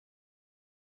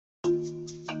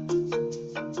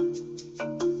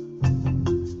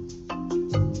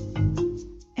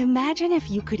Imagine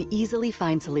if you could easily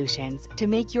find solutions to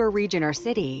make your region or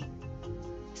city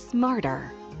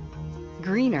smarter,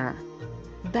 greener,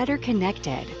 better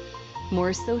connected,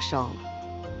 more social,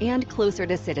 and closer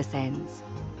to citizens.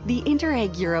 The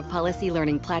Interreg Europe Policy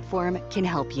Learning Platform can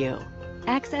help you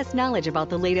access knowledge about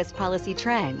the latest policy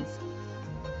trends,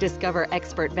 discover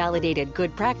expert-validated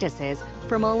good practices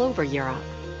from all over Europe,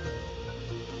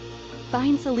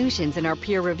 find solutions in our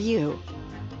peer review,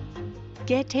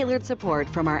 get tailored support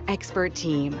from our expert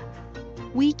team.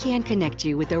 We can connect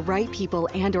you with the right people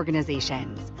and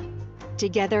organizations.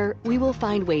 Together, we will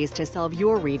find ways to solve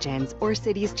your region's or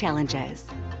city's challenges.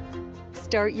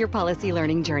 Start your policy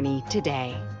learning journey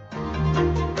today.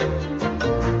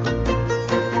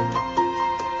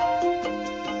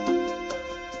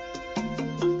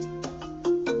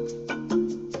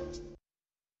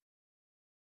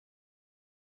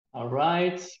 All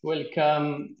right,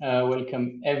 welcome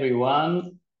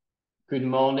everyone. Good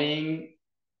morning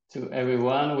to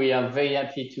everyone. We are very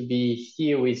happy to be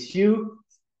here with you.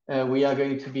 We are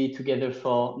going to be together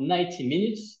for 90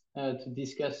 minutes to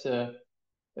discuss a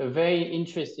very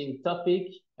interesting topic,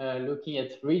 looking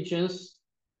at regions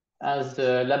as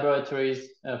the laboratories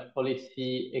of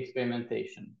policy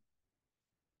experimentation.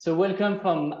 So welcome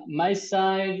from my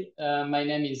side. My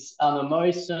name is Arnault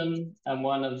Morisson. I'm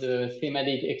one of the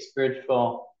thematic experts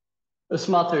for A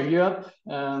Smarter Europe.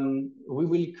 We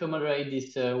will commemorate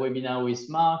this webinar with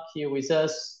Marc here with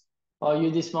us. How are you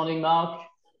this morning, Marc?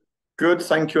 Good,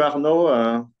 thank you,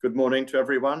 Arnaud. Good morning to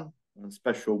everyone. A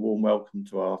special warm welcome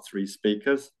to our three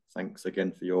speakers. Thanks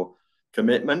again for your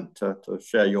commitment to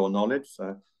share your knowledge.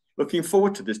 Looking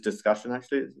forward to this discussion.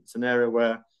 Actually, it's an area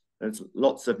where there's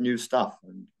lots of new stuff,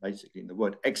 and basically the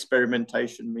word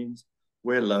experimentation means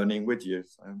we're learning with you.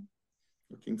 So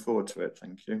looking forward to it.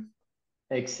 Thank you.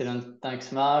 Excellent.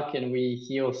 Thanks, Marc. And we're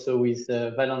here also with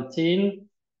Valentine.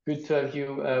 Good to have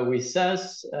you with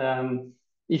us.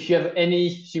 If you have any,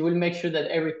 she will make sure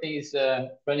that everything is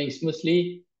running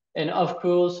smoothly. And of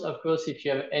course, if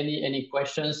you have any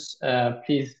questions,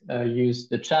 please use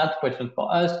the chat, questions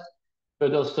for us,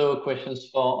 but also questions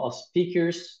for our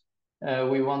speakers.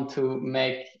 We want to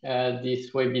make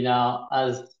this webinar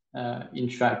as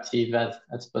interactive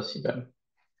as possible.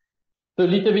 So a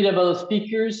little bit about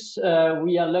speakers.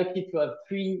 We are lucky to have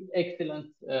three excellent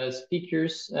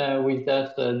speakers with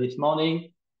us this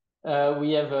morning.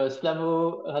 We have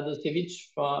Slavo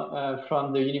Radosevic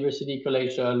from the University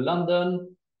College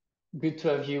London. Good to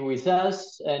have you with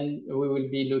us. And we will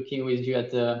be looking with you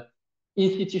at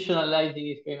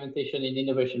institutionalizing experimentation in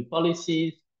innovation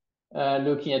policies,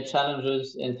 looking at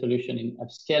challenges and solutions in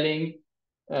upscaling.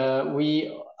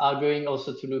 We are going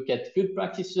also to look at good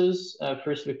practices,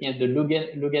 first looking at the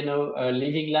Lugano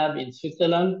Living Lab in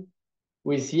Switzerland.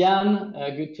 With Jan,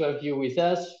 good to have you with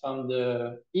us from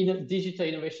the Digital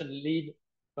Innovation Lead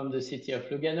from the city of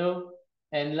Lugano.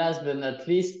 And last but not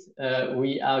least,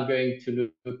 we are going to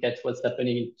look at what's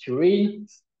happening in Turin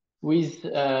with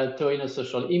Torino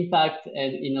Social Impact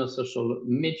and Inno Social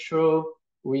Metro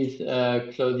with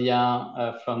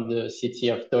Claudia from the city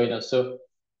of Torino. So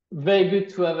very good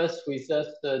to have us with us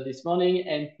this morning.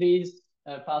 And please,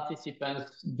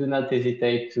 participants, do not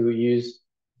hesitate to use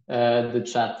the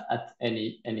chat at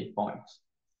any point.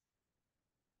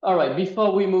 All right,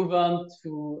 before we move on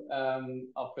to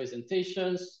our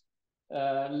presentations,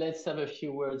 let's have a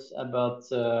few words about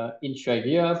Interreg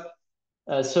Europe.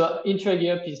 So Interreg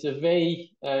Europe is a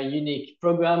very unique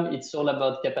program. It's all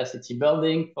about capacity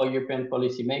building for European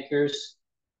policymakers.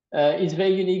 It's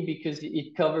very unique because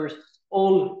it covers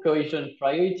all cohesion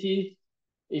priorities.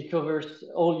 It covers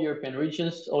all European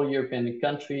regions, all European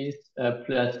countries,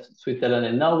 plus Switzerland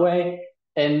and Norway.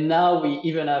 And now we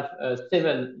even have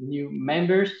 7 new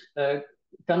members,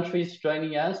 countries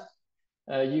joining us,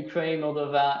 Ukraine,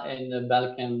 Moldova, and the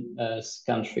Balkan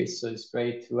countries. So it's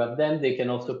great to have them. They can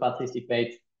also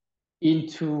participate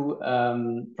into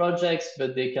projects,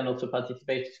 but they can also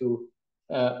participate to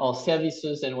our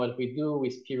services and what we do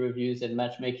with peer reviews and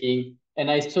matchmaking. And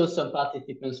I saw some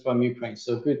participants from Ukraine,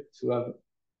 so good to have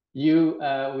you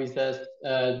with us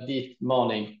this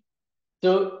morning.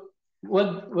 So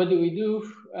what do we do?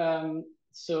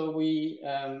 So we,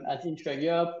 at Interreg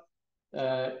Europe,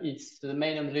 the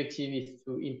main objective is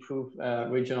to improve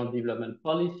regional development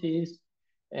policies.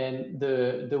 And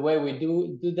the way we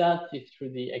do that is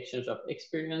through the exchange of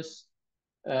experience.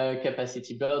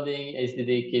 Capacity building is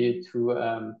dedicated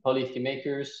to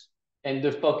policymakers. And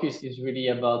the focus is really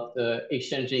about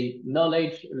exchanging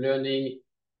knowledge, learning,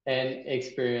 and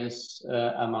experience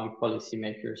among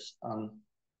policymakers on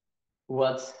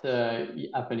what's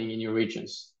happening in your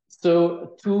regions.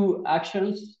 So 2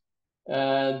 actions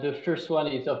The first one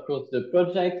is, of course, the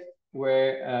project,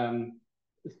 where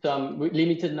some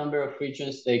limited number of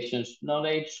regions they exchange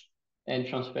knowledge and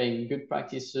transferring good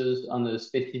practices on the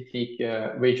specific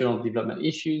regional development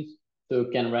issues. So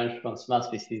it can range from smart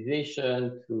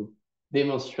specialization to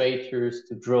demonstrators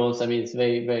to drones. I mean, it's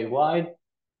very, very wide.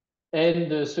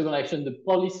 And the second action, the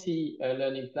policy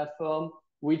learning platform,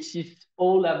 which is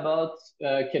all about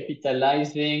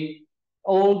capitalizing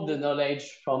all the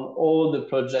knowledge from all the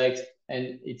projects,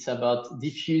 and it's about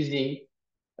diffusing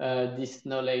this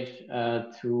knowledge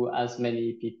to as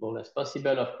many people as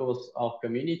possible. Of course, our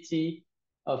community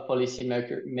of policy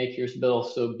makers, but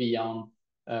also beyond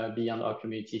our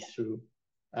community through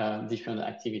different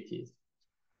activities.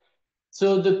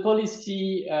 So the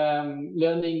policy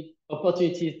learning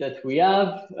opportunities that we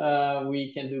have,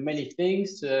 we can do many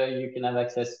things. You can have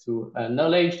access to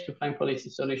knowledge to find policy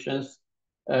solutions.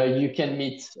 You can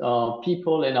meet our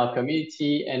people in our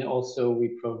community, and also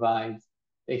we provide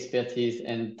expertise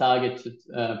and targeted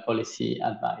policy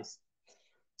advice.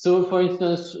 So for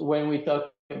instance, when we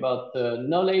talk about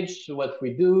knowledge, what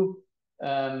we do,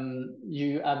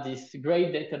 you have this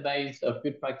great database of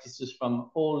good practices from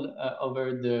all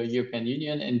over the European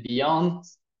Union and beyond.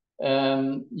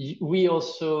 We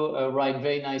also write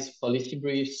very nice policy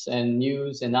briefs and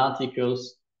news and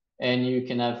articles, and you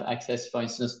can have access, for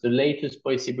instance, the latest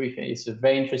policy brief is a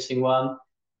very interesting one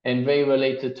and very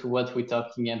related to what we're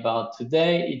talking about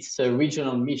today. It's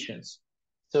regional missions.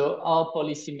 So our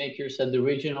policymakers at the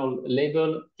regional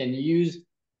level can use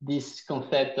this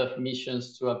concept of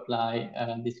missions to apply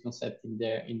this concept in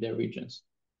their regions.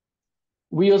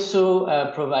 We also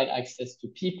provide access to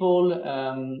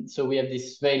people. So we have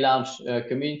this very large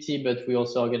community, but we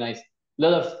also organize a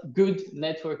lot of good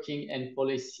networking and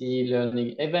policy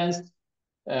learning events.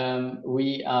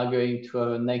 We are going to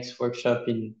our next workshop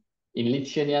in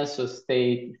Lithuania, so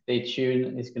stay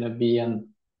tuned. It's going to be on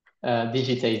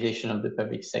digitization of the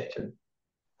public sector.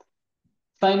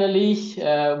 Finally,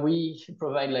 we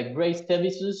provide like great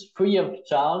services free of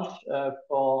charge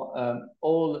for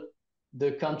all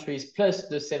the countries plus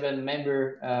the seven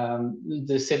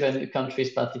countries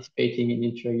participating in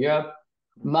Inter-Europe.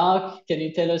 Marc, can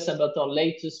you tell us about our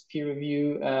latest peer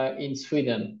review in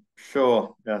Sweden?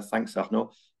 Sure. Yeah, thanks,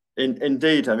 Arnault.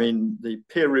 Indeed, I mean, the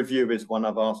peer review is one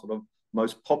of our sort of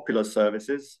most popular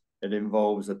services. It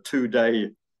involves a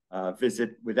 2-day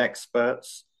visit with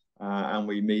experts, and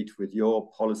we meet with your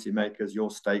policymakers, your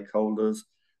stakeholders,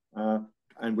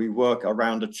 and we work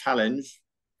around a challenge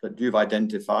that you've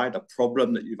identified, a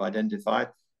problem that you've identified.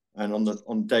 And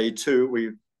on day 2,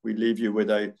 we leave you with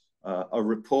a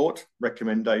report,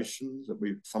 recommendations that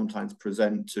we sometimes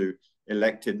present to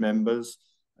elected members.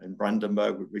 In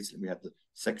Brandenburg, recently we had the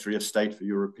Secretary of State for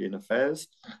European Affairs.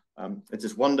 It's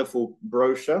this wonderful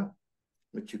brochure,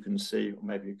 which you can see, or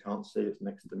maybe you can't see, it's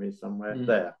next to me somewhere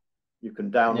there. You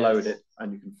can download it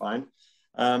and you can find.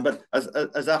 But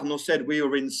as Arnault said, we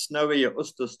were in snowy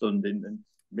Östersund in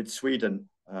mid-Sweden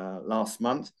last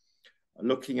month,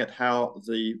 looking at how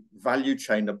the value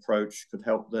chain approach could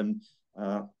help them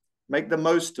make the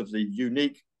most of the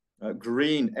unique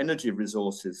green energy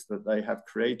resources that they have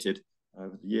created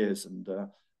over the years, and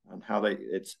how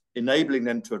it's enabling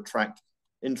them to attract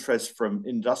interest from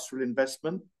industrial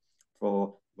investment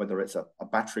for whether it's a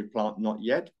battery plant, not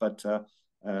yet, but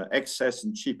excess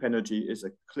and cheap energy is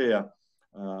a clear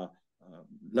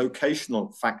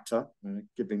locational factor,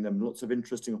 giving them lots of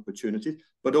interesting opportunities,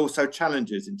 but also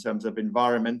challenges in terms of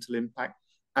environmental impact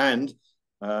and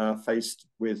faced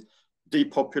with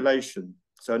depopulation.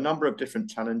 So a number of different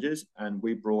challenges, and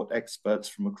we brought experts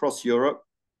from across Europe,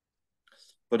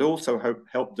 but also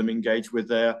help them engage with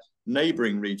their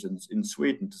neighboring regions in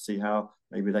Sweden to see how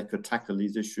maybe they could tackle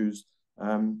these issues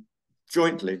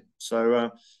jointly.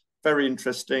 So very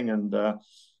interesting, and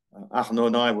Arnault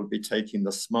and I will be taking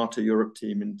the Smarter Europe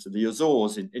team into the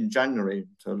Azores in January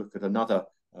to look at another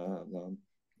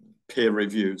peer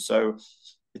review. So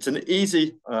it's an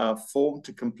easy form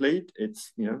to complete.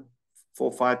 It's 4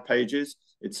 or 5 pages.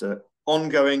 It's an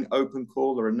ongoing open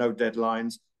call. There are no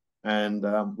deadlines, and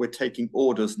we're taking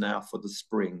orders now for the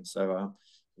spring. So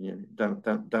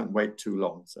don't wait too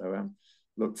long. So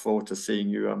look forward to seeing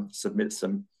you submit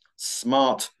some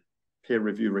smart peer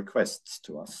review requests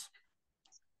to us.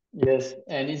 Yes,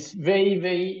 and it's very,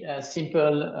 very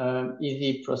simple,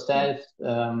 easy process.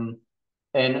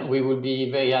 And we would be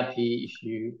very happy if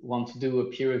you want to do a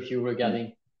peer review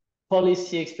regarding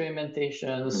policy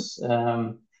experimentations,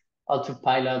 how to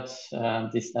pilot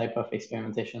this type of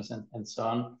experimentations and so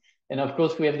on. And of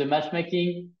course, we have the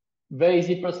matchmaking, very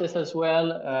easy process as well.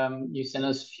 You send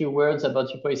us a few words about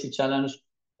your policy challenge,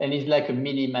 And it's like a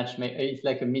mini matchmaker. It's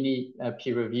like a mini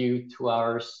peer review, 2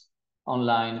 hours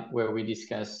online, where we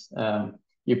discuss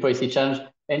your policy challenge.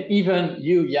 And even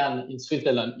you, Jan, in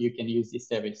Switzerland, you can use this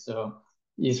service. So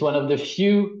it's one of the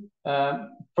few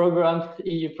programs,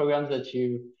 EU programs that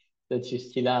you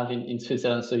still have in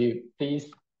Switzerland. So you please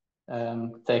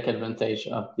take advantage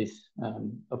of these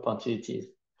opportunities.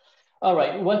 All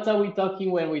right, what are we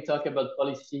talking when we talk about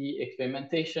policy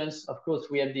experimentations? Of course,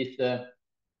 we have this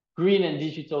green and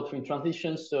digital twin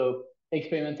transitions. So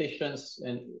experimentations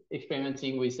and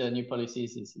experimenting with new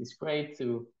policies is great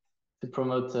to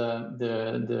promote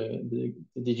the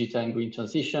digital and green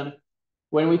transition.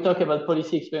 When we talk about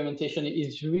policy experimentation,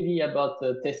 it's really about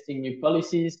testing new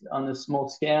policies on a small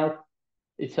scale.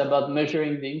 It's about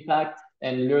measuring the impact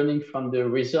and learning from the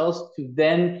results to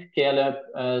then scale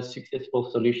up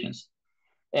successful solutions.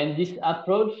 And this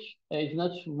approach is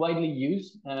not widely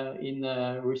used in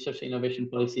research and innovation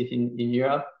policies in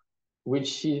Europe,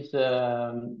 which is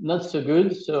not so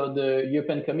good. So the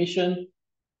European Commission,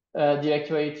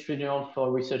 Directorate General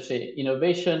for Research and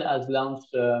Innovation, has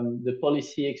launched the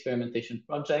Policy Experimentation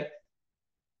Project.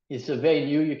 It's very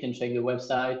new, you can check the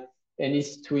website, and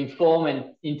it's to inform and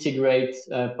integrate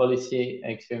policy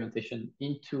experimentation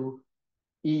into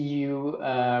EU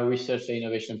research and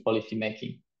innovation policy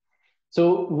making.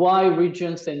 So why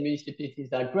regions and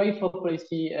municipalities are great for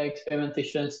policy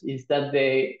experimentations is that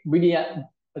they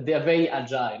are very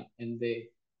agile, and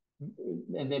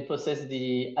they possess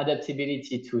the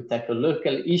adaptability to tackle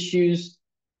local issues,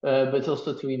 but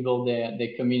also to involve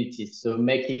their communities. So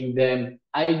making them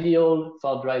ideal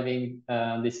for driving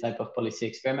this type of policy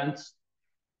experiments.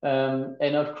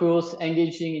 And of course,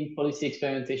 engaging in policy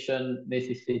experimentation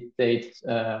necessitates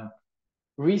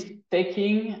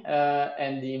risk-taking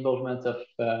and the involvement of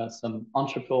some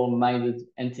entrepreneurial-minded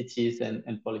entities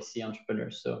and policy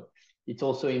entrepreneurs. So it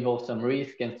also involves some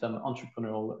risk and some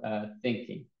entrepreneurial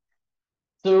thinking.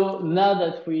 So now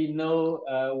that we know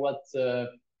what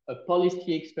a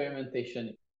policy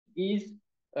experimentation is,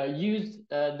 use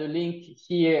the link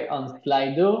here on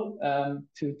Slido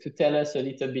to tell us a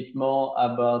little bit more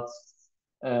about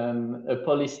a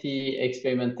policy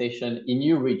experimentation in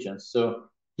your regions. So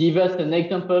give us an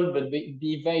example, but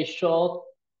be very short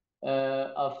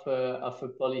of a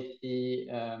policy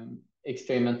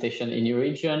experimentation in your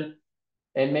region.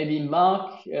 And maybe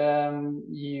Marc,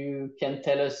 you can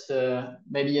tell us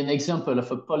maybe an example of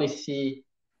a policy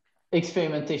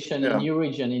experimentation in your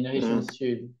region, in the Region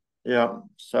Sud. Yeah,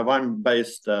 so I'm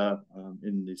based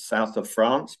in the south of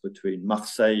France, between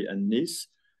Marseille and Nice.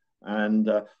 And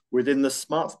within the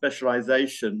smart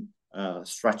specialization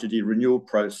strategy renewal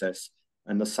process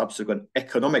and the subsequent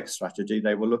economic strategy,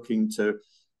 they were looking to,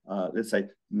 let's say,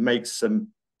 make some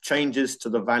changes to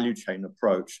the value chain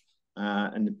approach,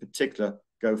 and in particular,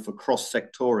 go for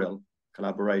cross-sectorial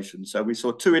collaboration. So we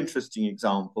saw two interesting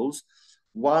examples.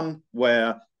 One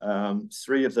where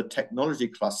 3 of the technology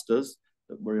clusters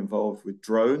that were involved with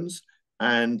drones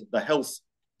and the health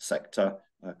sector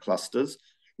clusters,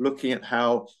 looking at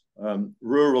how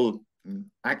rural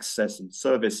access and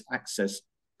service access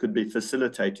could be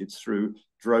facilitated through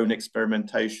drone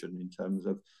experimentation in terms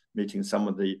of meeting some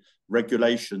of the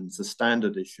regulations, the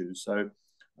standard issues. So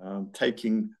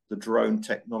taking the drone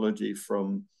technology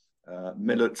from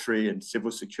military and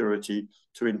civil security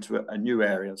into a new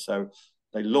area. So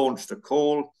they launched a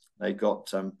call, they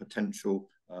got potential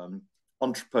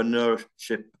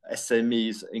entrepreneurship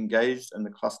SMEs engaged, and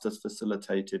the clusters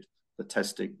facilitated the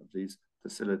testing of these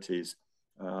facilities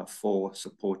for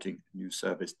supporting new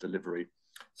service delivery.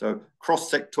 So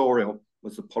cross-sectorial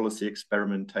was the policy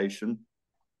experimentation.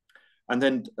 And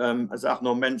then, as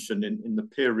Arnault mentioned, in the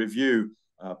peer review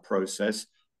process,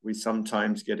 we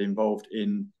sometimes get involved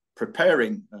in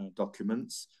preparing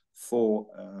documents for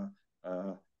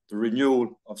the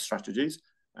renewal of strategies.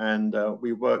 And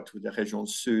we worked with the Région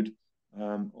Sud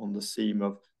on the theme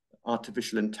of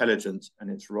artificial intelligence and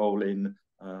its role in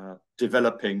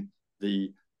developing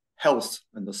the health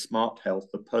and the smart health,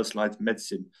 the personalized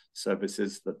medicine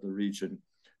services that the region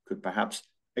could perhaps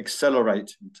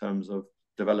accelerate in terms of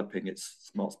developing its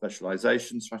smart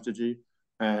specialization strategy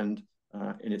and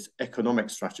in its economic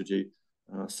strategy,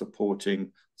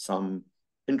 supporting some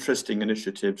interesting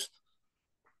initiatives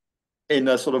in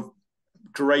a sort of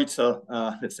greater,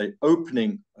 let's say,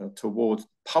 opening towards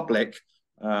public.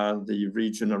 The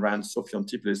region around Sophia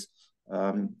Antipolis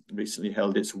recently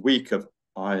held its week of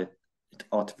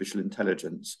artificial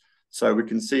intelligence. So we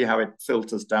can see how it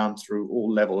filters down through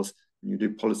all levels. When you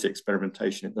do policy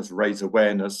experimentation, it does raise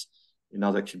awareness in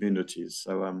other communities.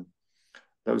 So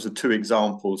those are 2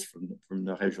 examples from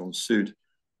the Région Sud.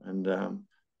 And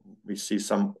we see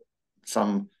some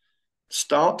some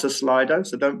start to Slido,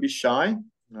 so don't be shy.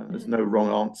 There's no wrong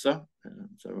answer.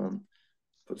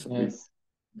 Yes.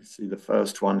 We see the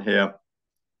first one here.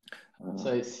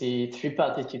 So I see 3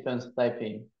 participants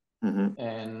typing. Mm-hmm.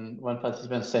 And one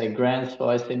participant say grants for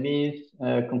SMEs,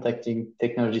 contacting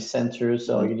technology centers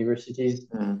or universities.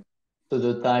 So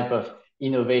the type of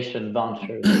innovation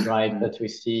vouchers, right, that we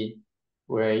see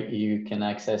where you can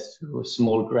access to a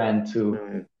small grant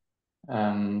to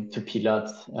pilot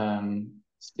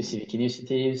specific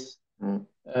initiatives,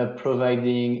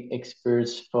 providing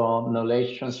experts for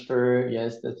knowledge transfer.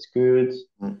 Yes, that's good.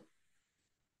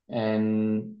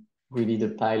 And we did a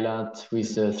pilot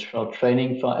with short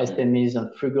training for SMEs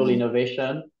on frugal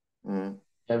innovation,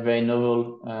 a very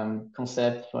novel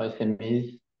concept for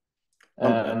SMEs.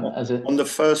 On the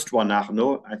first one,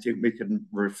 Arnault, I think we can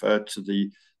refer to the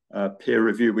peer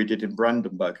review we did in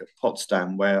Brandenburg at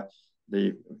Potsdam, where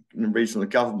the regional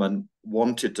government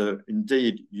wanted to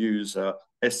indeed use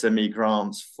SME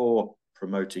grants for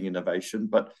promoting innovation,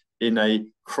 but in a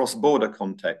cross-border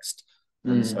context.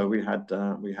 And so we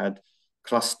had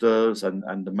clusters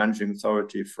and the managing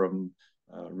authority from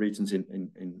regions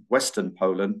in Western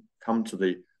Poland come to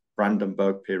the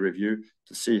Brandenburg peer review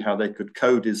to see how they could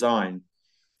co-design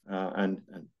and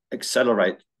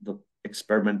accelerate the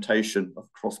experimentation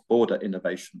of cross-border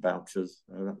innovation vouchers.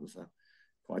 That was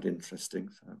quite interesting.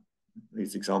 So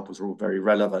these examples are all very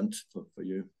relevant for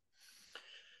you.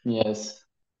 Yes.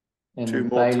 And 2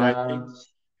 more typing,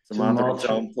 some other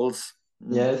examples.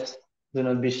 Yes, do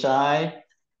not be shy.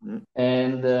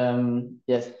 And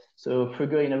yes, so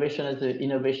frugal innovation as an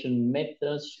innovation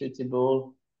method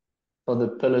suitable for the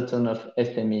peloton of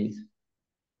SMEs.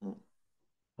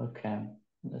 Okay,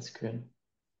 that's good.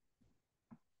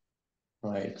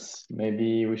 Right,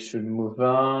 maybe we should move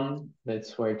on.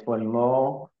 Let's wait one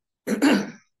more.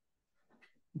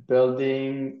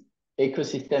 Building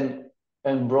ecosystem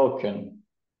unbroken,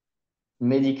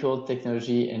 medical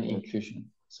technology and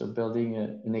inclusion. So building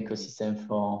an ecosystem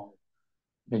for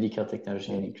medical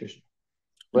technology and inclusion.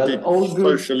 Well, indeed, all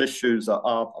good. Social issues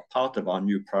are part of our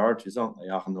new priorities, aren't they,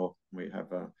 Arnault? We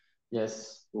have a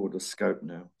broader scope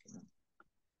now.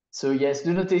 So yes,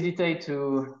 do not hesitate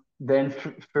to then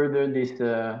further this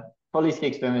policy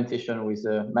experimentation with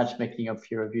matchmaking of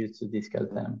peer reviews to discuss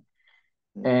them.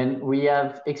 And we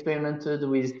have experimented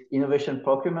with innovation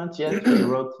procurement. Yes, we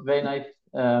wrote very nice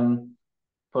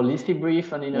policy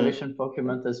brief on innovation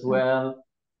procurement as well.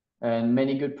 And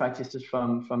many good practices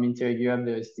from Interreg Europe.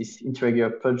 There's this Interreg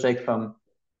Europe project from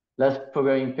last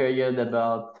programming period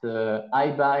about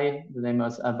iBuy. The name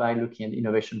was iBuy, looking at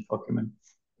innovation procurement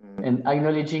and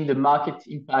acknowledging the market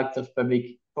impact of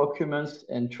public procurements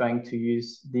and trying to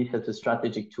use this as a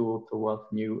strategic tool towards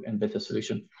new and better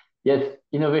solutions. Yes,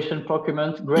 innovation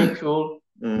procurement, great tool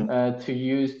to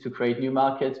use to create new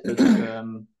markets, but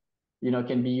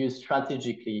can be used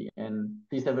strategically. And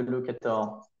please have a look at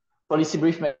our policy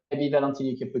brief. Maybe Valentine,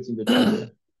 you can put in the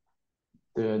chat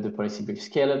the policy brief.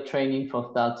 Scale up training for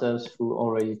startups who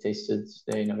already tasted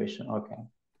their innovation. Okay.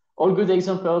 All good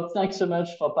examples. Thanks so much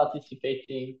for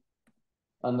participating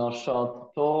on our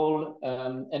short poll.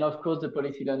 And of course, the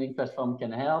policy learning platform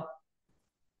can help.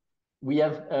 We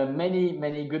have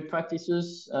many good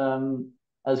practices.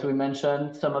 As we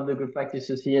mentioned, some of the good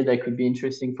practices here that could be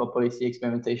interesting for policy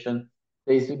experimentation.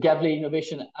 There's the Gavle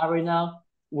Innovation Arena,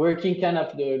 working kind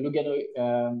of the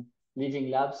Lugano Living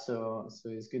Lab. So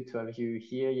it's good to have you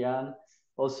here, Jan.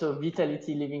 Also,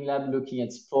 Vitality Living Lab, looking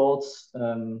at sports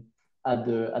at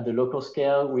the local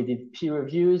scale. We did peer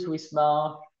reviews with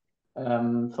Marc.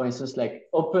 For instance, like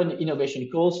open innovation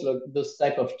calls, like those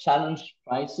type of challenge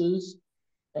prizes.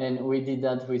 And we did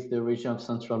that with the region of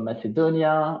Central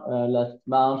Macedonia last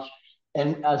March.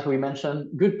 And as we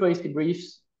mentioned, good policy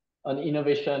briefs on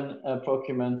innovation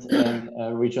procurement and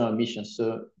regional missions.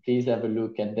 So please have a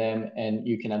look at them and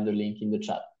you can have the link in the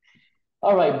chat.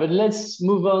 All right, but let's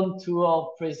move on to our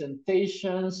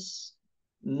presentations.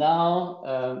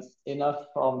 Now, enough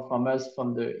from us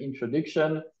from the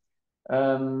introduction.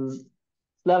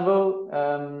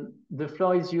 Slavo, the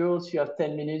floor is yours. You have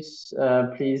 10 minutes.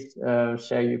 Please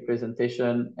share your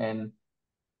presentation. And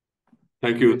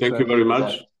thank you very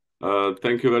much.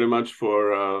 Thank you very much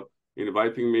for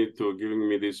inviting me, to giving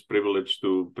me this privilege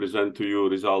to present to you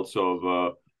results of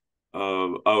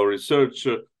our research.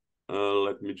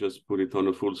 Let me just put it on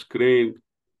a full screen.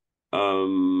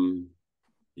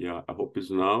 Yeah, I hope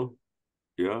it's now.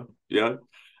 Yeah.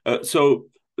 So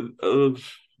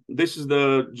this is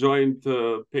the joint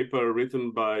paper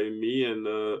written by me and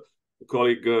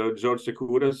colleague George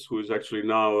Sekouras, who is actually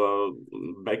now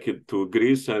back to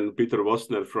Greece, and Peter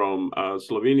Vosner from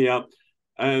Slovenia.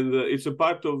 And it's a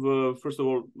part of, first of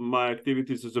all, my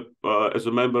activities as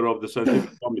a member of the scientific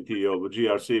committee of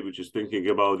GRC, which is thinking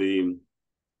about the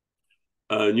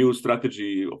new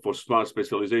strategy for smart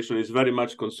specialization, is very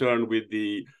much concerned with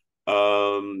the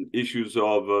issues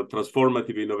of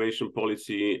transformative innovation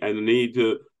policy and the need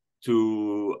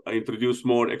to introduce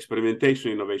more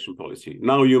experimentation innovation policy.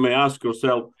 Now you may ask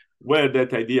yourself where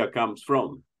that idea comes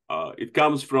from. It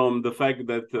comes from the fact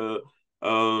that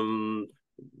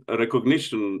a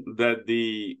recognition that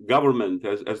the government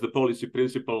as the policy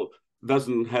principle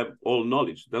doesn't have all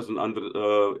knowledge,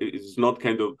 is not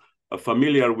kind of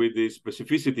familiar with the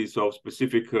specificities of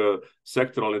specific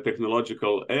sectoral and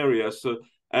technological areas,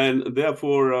 and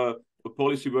therefore a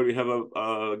policy where we have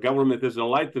a government as a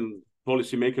enlightened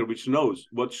policymaker which knows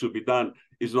what should be done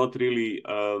is not really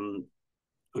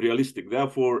realistic.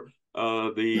 Therefore,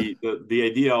 the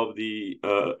idea of the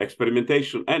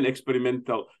experimentation and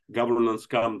experimental governance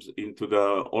comes into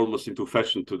almost into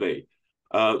fashion today.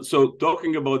 So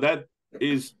talking about that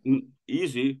is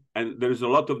easy, and there's a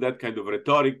lot of that kind of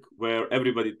rhetoric where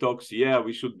everybody talks, yeah,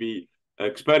 we should be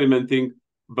experimenting.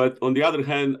 But on the other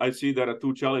hand, I see there are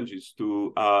two challenges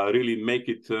to really make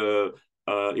it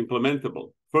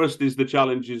implementable. First is the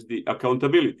challenge is the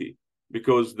accountability,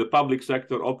 because the public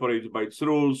sector operates by its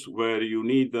rules, where you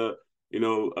need a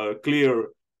clear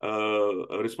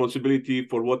responsibility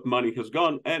for what money has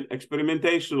gone. And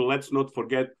experimentation, let's not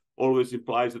forget, always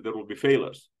implies that there will be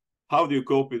failures. How do you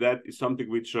cope with that is something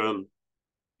which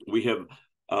we have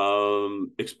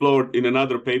explored in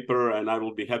another paper, and I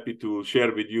will be happy to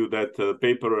share with you that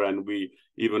paper, and we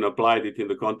even applied it in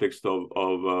the context of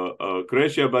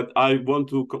Croatia. But I want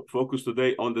to focus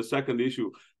today on the second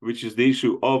issue, which is the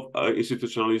issue of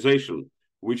institutionalization,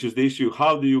 which is the issue,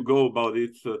 how do you go about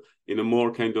it in a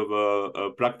more kind of a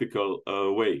practical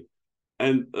way?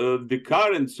 And the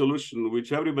current solution,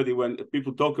 which everybody, when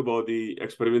people talk about the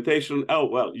experimentation, oh,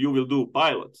 well, you will do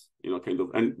pilots,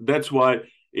 and that's why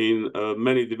in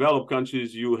many developed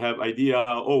countries, you have idea,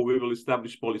 oh, we will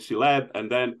establish policy lab,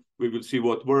 and then we will see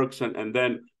what works, and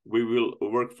then we will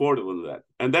work forward on that.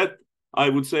 And that, I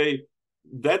would say,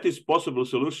 that is possible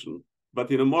solution.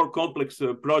 But in a more complex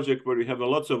project where you have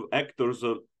lots of actors,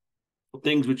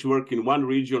 things which work in one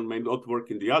region may not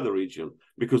work in the other region,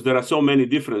 because there are so many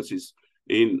differences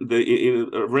in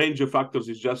a range of factors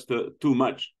is just too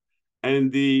much.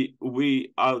 And the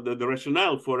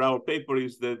rationale for our paper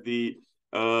is that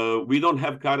we don't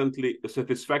have currently a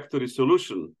satisfactory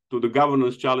solution to the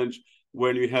governance challenge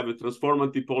when you have a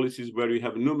transformative policies, where you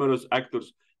have numerous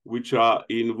actors which are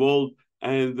involved,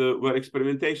 and where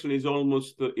experimentation is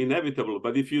almost inevitable.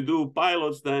 But if you do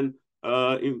pilots, then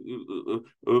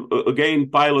again,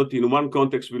 pilot in one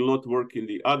context will not work in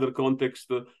the other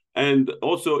context. And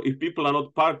also, if people are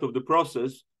not part of the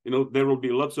process, there will be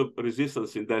lots of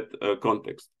resistance in that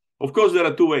context. Of course, there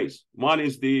are two ways. One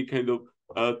is the kind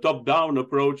of top-down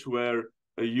approach, where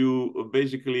you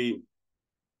basically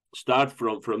start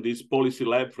from this policy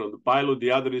lab, from the pilot.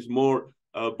 The other is more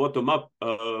bottom-up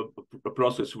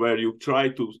process, where you try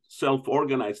to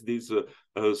self-organize these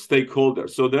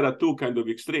stakeholders. So there are two kind of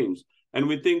extremes. And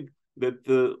we think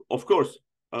that, of course,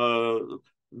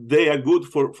 they are good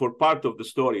for part of the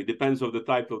story. It depends on the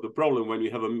type of the problem, when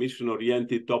you have a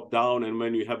mission-oriented top-down and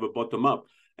when you have a bottom-up.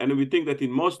 And we think that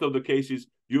in most of the cases,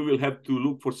 you will have to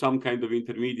look for some kind of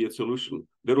intermediate solution.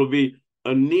 There will be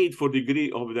a need for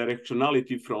degree of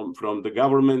directionality from the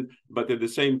government, but at the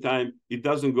same time, it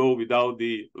doesn't go without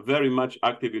the very much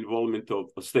active involvement of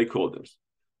stakeholders.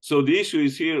 So the issue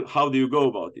is here, how do you go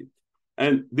about it?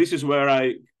 And this is where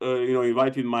I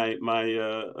invited my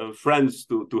friends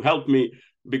to help me,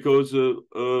 because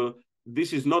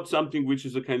this is not something which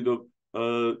is a kind of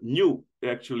new,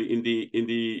 actually, in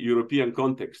the European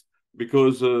context,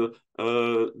 because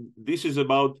this is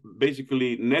about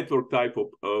basically network type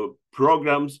of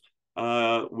programs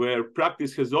where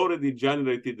practice has already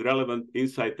generated relevant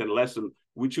insight and lesson,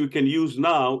 which we can use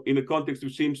now in a context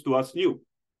which seems to us new.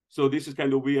 So this is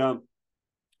kind of, we are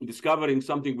discovering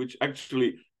something which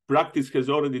actually practice has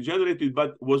already generated,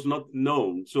 but was not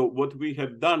known. So what we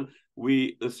have done,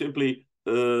 we simply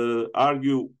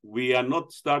argue we are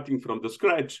not starting from the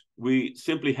scratch. We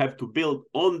simply have to build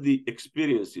on the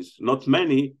experiences, not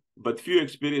many, but few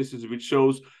experiences, which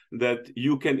shows that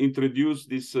you can introduce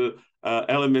these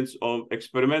elements of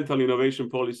experimental innovation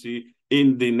policy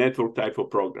in the network type of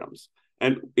programs.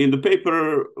 And in the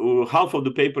paper, half of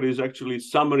the paper is actually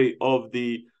summary of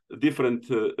the different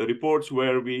reports,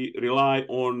 where we rely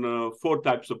on 4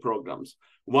 types of programs.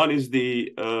 One is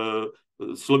the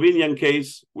Slovenian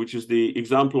case, which is the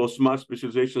example of smart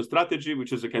specialization strategy,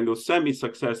 which is a kind of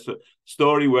semi-success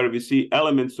story where we see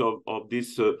elements of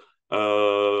this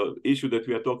issue that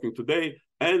we are talking today.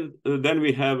 And then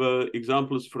we have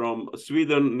examples from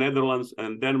Sweden, Netherlands,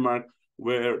 and Denmark,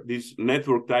 where these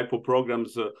network type of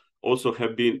programs also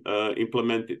have been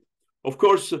implemented. Of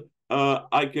course,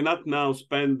 I cannot now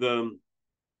spend,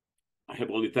 I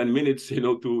have only 10 minutes,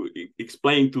 to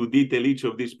explain to detail each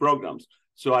of these programs.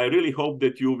 So I really hope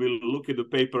that you will look at the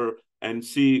paper and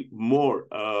see more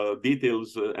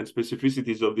details and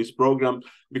specificities of this program,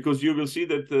 because you will see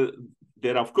that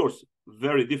they're, of course,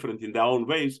 very different in their own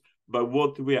ways. But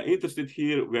what we are interested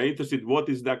here, we are interested what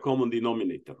is the common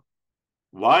denominator.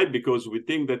 Why? Because we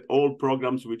think that all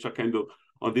programs which are kind of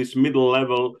on this middle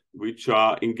level, which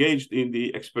are engaged in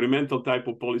the experimental type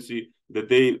of policy, that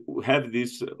they have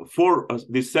these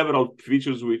several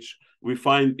features which we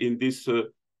find in this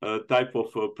type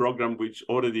of program which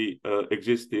already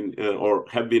exist in or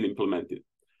have been implemented.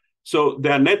 So they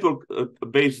are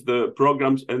network-based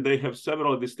programs, and they have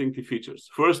several distinctive features.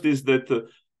 First is that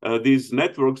these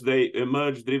networks, they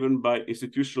emerge driven by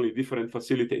institutionally different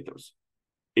facilitators.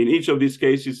 In each of these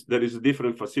cases, there is a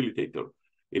different facilitator.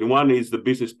 In one is the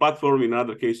business platform, in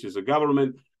other cases, a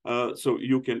government. So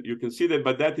you can see that,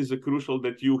 but that is crucial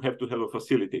that you have to have a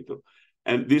facilitator.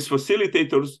 And these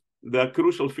facilitators, the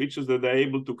crucial features that they're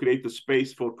able to create a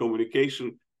space for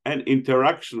communication and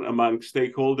interaction among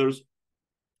stakeholders.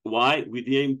 Why? With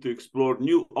the aim to explore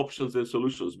new options and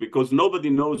solutions, because nobody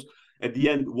knows at the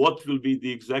end what will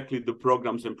be exactly the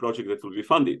programs and projects that will be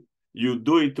funded. You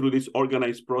do it through this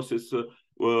organized process,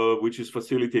 which is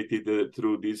facilitated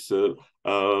through this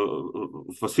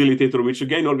facilitator, which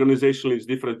again, organizationally is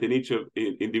different in each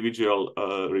individual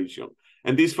region.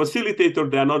 And these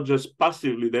facilitators, they are not just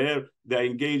passively there, they're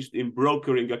engaged in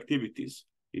brokering activities.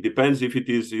 It depends if it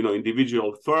is,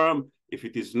 individual firm, if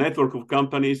it is network of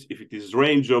companies, if it is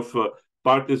range of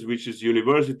partners, which is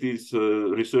universities,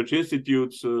 research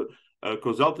institutes,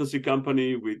 consultancy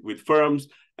company with firms.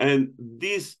 And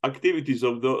these activities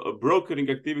of the brokering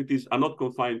activities are not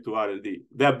confined to R&D.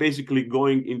 They are basically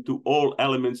going into all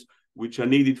elements which are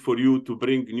needed for you to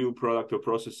bring new product or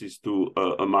processes to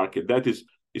a market. That is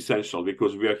essential,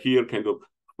 because we are here kind of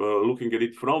looking at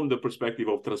it from the perspective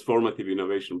of transformative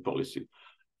innovation policy.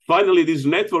 Finally, these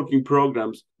networking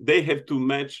programs, they have to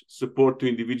match support to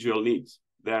individual needs.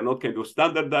 They are not kind of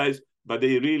standardized, but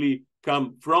they really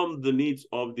come from the needs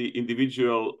of the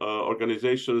individual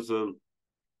organizations,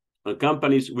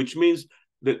 companies, which means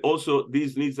that also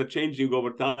these needs are changing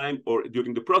over time or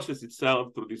during the process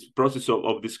itself, through this process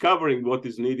of discovering what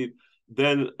is needed.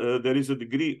 Then there is a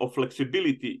degree of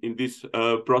flexibility in this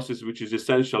process, which is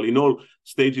essential in all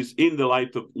stages in the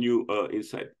light of new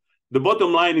insight. The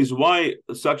bottom line is why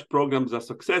such programs are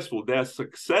successful. They are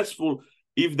successful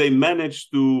if they manage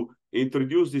to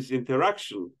introduce this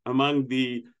interaction among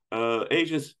the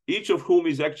agents, each of whom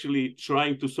is actually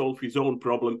trying to solve his own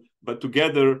problem, but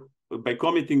together, by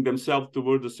committing themselves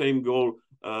toward the same goal,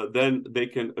 then they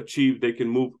can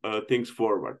move things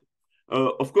forward.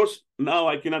 Of course, now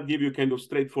I cannot give you kind of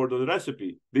straightforward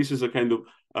recipe. This is a kind of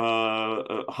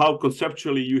how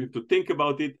conceptually you have to think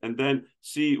about it, and then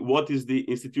see what is the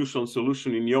institutional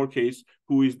solution in your case,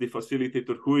 who is the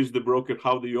facilitator, who is the broker,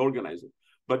 how do you organize it.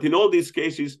 But in all these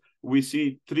cases, we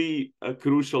see three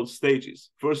crucial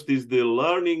stages. First is the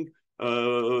learning,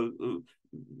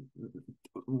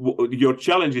 your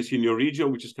challenges in your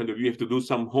region, which is kind of, you have to do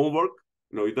some homework.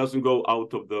 It doesn't go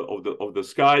out of the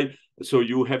sky. So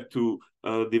you have to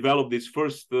develop this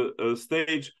first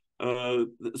stage.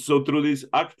 So through this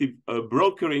active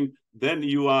brokering, then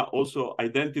you are also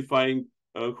identifying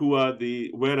where are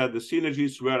the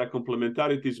synergies, where are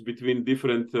complementarities between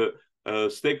different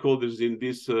stakeholders in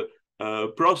this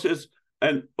process.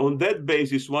 And on that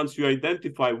basis, once you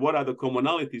identify what are the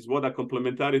commonalities, what are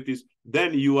complementarities,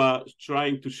 then you are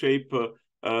trying to shape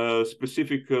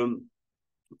specific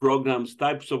programs,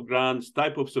 types of grants,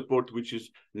 type of support which is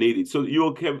needed. So you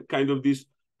will have kind of this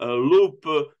loop,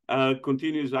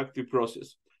 continuous active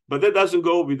process. But that doesn't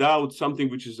go without something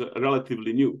which is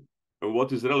relatively new. And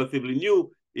what is relatively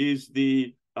new is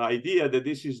the idea that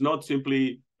this is not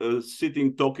simply a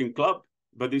sitting talking club,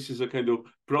 but this is a kind of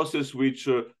process which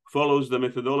follows the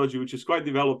methodology which is quite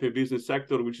developed in business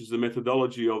sector, which is the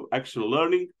methodology of action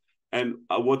learning. And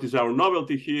what is our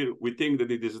novelty here? We think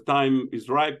that time is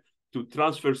ripe to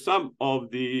transfer some of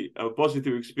the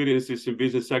positive experiences in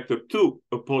business sector to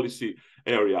a policy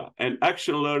area. And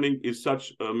action learning is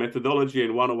such a methodology,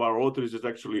 and one of our authors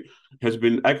has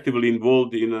been actively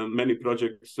involved in many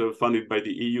projects funded by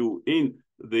the EU in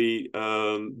the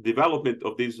development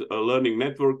of this learning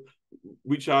network.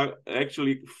 which are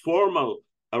actually formal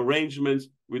arrangements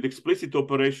with explicit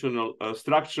operational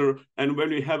structure. And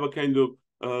when you have a kind of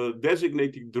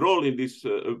designated role in this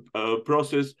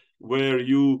process where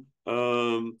you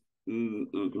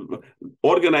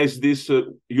organize this,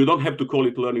 you don't have to call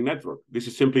it learning network. This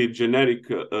is simply a generic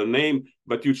name,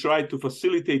 but you try to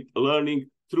facilitate learning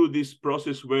through this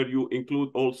process where you include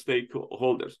all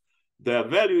stakeholders. The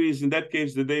value is in that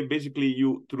case that they basically,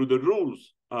 you through the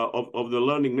rules of the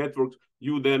learning networks,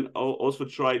 you then also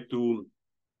try to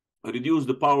reduce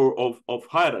the power of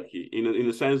hierarchy in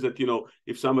the sense that, you know,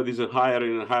 if somebody is higher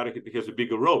in a hierarchy, it has a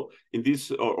bigger role in this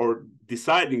or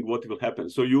deciding what will happen.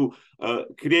 So you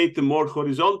create a more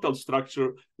horizontal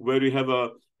structure where you have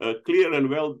a clear and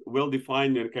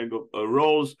well-defined and kind of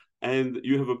roles, and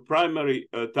you have a primary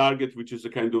target, which is a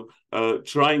kind of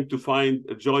trying to find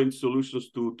joint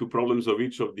solutions to problems of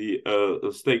each of the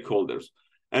stakeholders.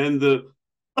 And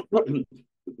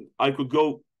I could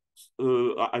go.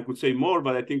 I could say more,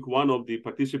 but I think one of the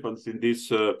participants in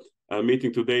this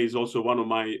meeting today is also one of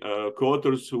my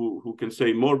co-authors who can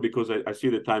say more, because I see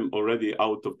the time already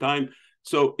out of time.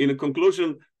 So in a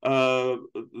conclusion,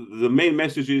 the main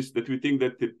message is that we think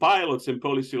that the pilots and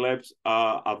policy labs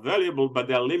are valuable, but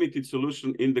they are limited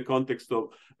solution in the context of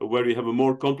where we have a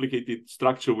more complicated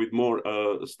structure with more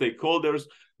stakeholders.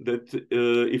 That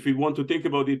if we want to think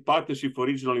about the partnership for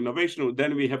regional innovation,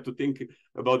 then we have to think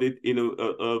about it in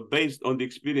based on the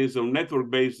experience of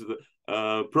network-based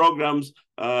programs,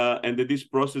 and that this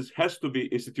process has to be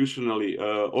institutionally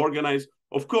organized.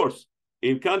 Of course,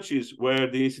 in countries where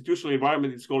the institutional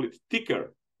environment is called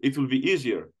thicker, it will be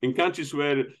easier. In countries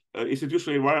where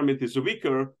institutional environment is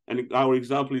weaker, and our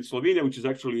example is Slovenia, which is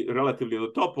actually relatively on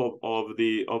the top of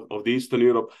the Eastern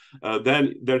Europe,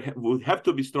 then there would have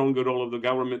to be stronger role of the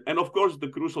government. And of course, the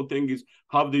crucial thing is,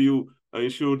 how do you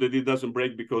ensure that it doesn't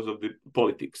break because of the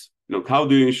politics? You know, how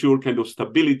do you ensure kind of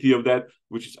stability of that,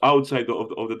 which is outside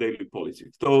of the daily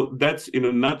policy? So that's in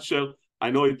a nutshell. I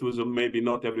know it was maybe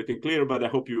not everything clear, but I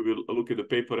hope you will look at the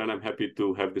paper, and I'm happy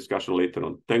to have discussion later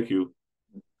on. Thank you.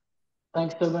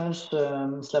 Thanks so much,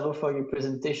 Slavo, for your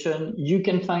presentation. You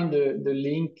can find the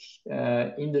link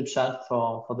in the chat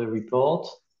for the report.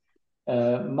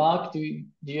 Marc, do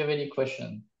you have any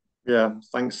question? Yeah,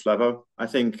 thanks, Slavo. I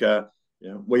think you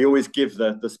know, we always give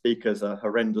the speakers a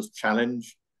horrendous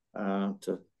challenge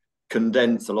to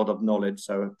condense a lot of knowledge.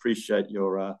 So I appreciate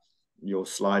your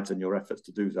slides and your efforts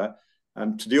to do that.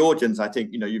 To the audience, I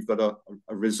think, you know, you've got a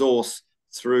resource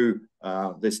through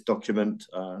this document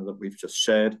that we've just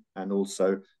shared, and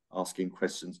also asking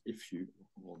questions if you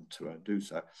want to do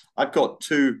so. I've got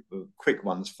two quick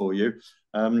ones for you.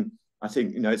 I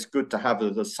think, you know, it's good to have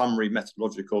the summary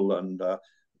methodological and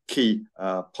key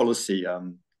policy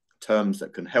terms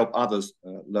that can help others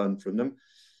learn from them.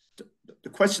 The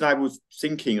question I was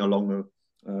thinking along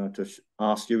to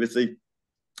ask you is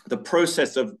the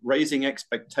process of raising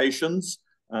expectations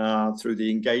through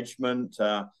the engagement,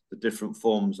 the different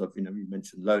forms of, you know, you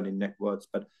mentioned learning networks,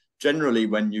 but generally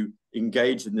when you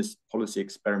engage in this policy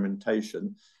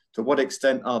experimentation, to what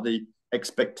extent are the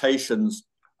expectations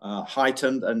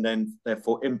heightened and then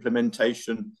therefore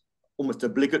implementation almost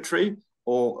obligatory,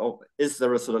 or is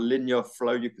there a sort of linear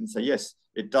flow? You can say, yes,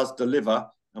 it does deliver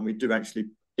and we do actually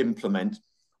implement,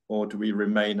 or do we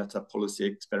remain at a policy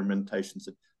experimentation?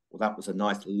 So, well, that was a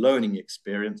nice learning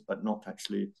experience, but not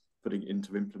actually putting it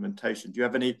into implementation. Do you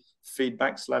have any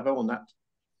feedback, Slavo, on that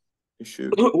issue?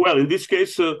 Well, in this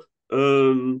case,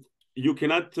 you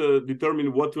cannot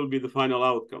determine what will be the final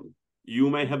outcome. You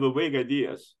may have a vague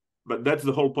ideas, but that's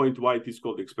the whole point why it is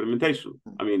called experimentation.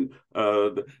 I mean,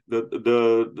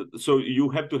 so you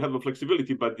have to have a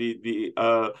flexibility, but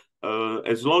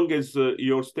as long as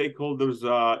your stakeholders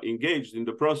are engaged in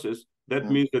the process, that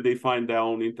means that they find their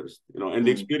own interest, you know, and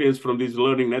the experience from these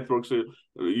learning networks,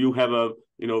 you have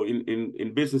you know,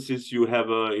 in businesses, you have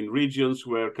in regions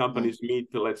where companies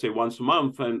meet, let's say once a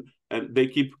month, and they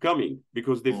keep coming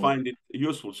because they find it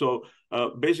useful. So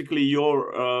basically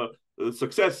your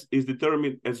success is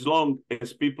determined as long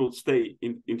as people stay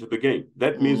into the game.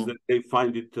 That means that they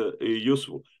find it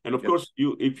useful. And of course,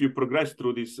 if you progress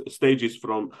through these stages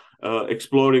from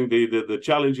exploring the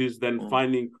challenges, then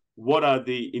finding what are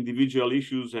the individual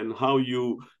issues and how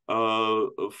you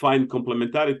find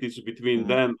complementarities between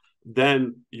them,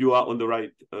 then you are on the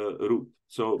right route.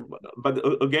 So, but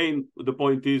again, the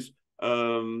point is,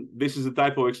 this is a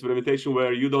type of experimentation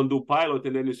where you don't do pilot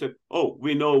and then you say, oh,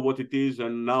 we know what it is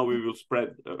and now we will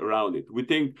spread around it. We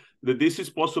think that this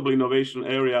is possible innovation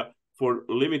area for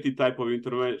limited type of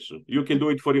intervention. You can do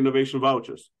it for innovation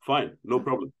vouchers, fine, no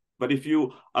problem. But if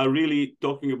you are really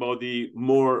talking about the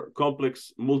more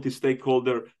complex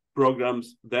multi-stakeholder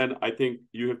programs, then I think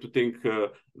you have to think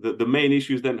the main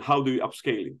issue is then how do you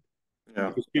upscale it? Yeah,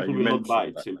 because people will not buy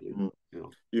it simply.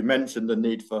 You mentioned the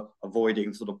need for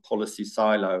avoiding sort of policy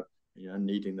silo,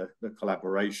 needing the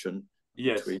collaboration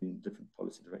between different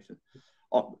policy directions.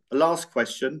 Last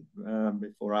question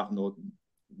before Arnault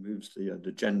moves the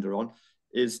agenda on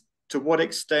is, to what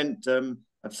extent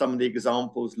have some of the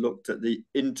examples looked at the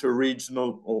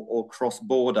interregional or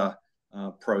cross-border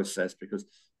process? Because,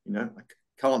 I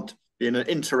can't be in an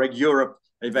Interreg Europe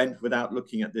event without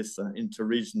looking at this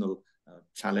interregional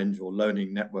challenge or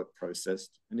learning network process.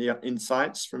 Any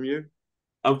insights from you?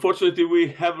 Unfortunately, we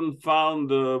haven't found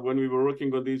when we were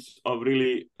working on this of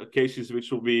really cases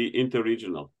which will be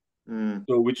interregional.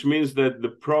 So which means that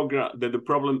the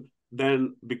problem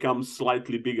then becomes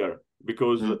slightly bigger,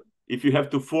 because if you have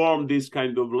to form these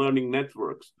kind of learning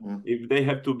networks, if they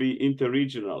have to be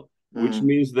interregional, which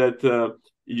means that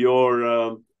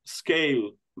your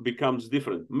scale becomes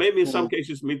different. Maybe in some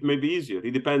cases it may be easier.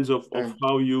 It depends of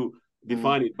how you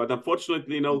define it. But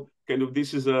unfortunately, kind of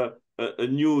this is a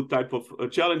new type of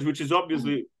challenge, which is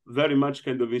obviously very much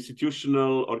kind of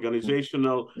institutional,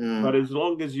 organizational. But as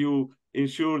long as you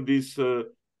ensure these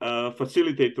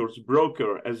facilitators,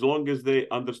 broker, as long as they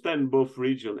understand both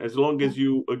regions, as long as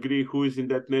you agree who is in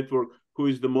that network, who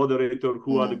is the moderator,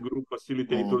 who are the group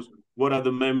facilitators, what are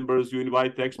the members, you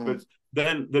invite experts,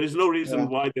 then there is no reason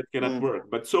why that cannot work.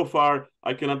 But so far,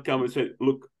 I cannot come and say,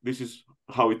 look, this is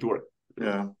how it works.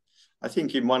 Yeah. I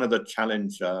think in one of the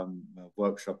challenge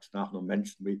workshops Arnault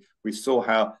mentioned, we saw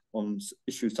how on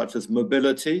issues such as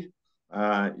mobility,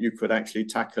 you could actually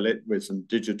tackle it with some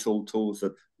digital tools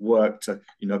that work to,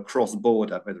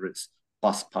 cross-border, whether it's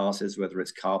bus passes, whether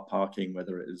it's car parking,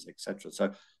 whether it is, etc.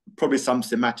 So probably some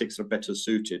thematics are better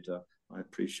suited. I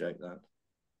appreciate that.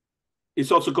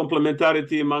 It's also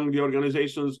complementarity among the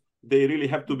organizations. They really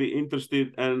have to be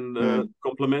interested and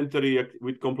complementary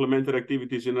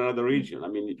activities in another region. I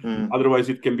mean, otherwise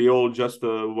it can be all just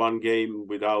one game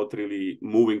without really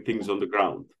moving things on the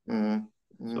ground.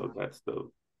 So that's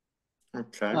the...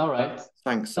 Okay. All right.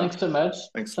 Thanks. Thanks so much.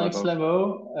 Thanks,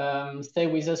 Slavo. Stay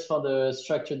with us for the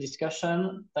structured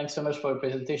discussion. Thanks so much for your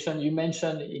presentation. You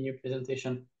mentioned in your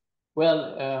presentation,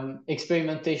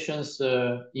 experimentations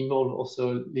involve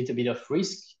also a little bit of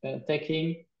risk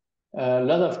taking, a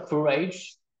lot of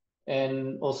courage,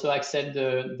 and also accept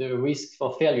the risk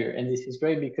for failure. And this is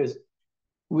great because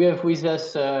we have with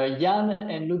us Jan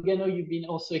and Lugano. You've been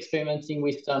also experimenting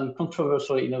with some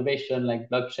controversial innovation like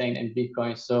blockchain and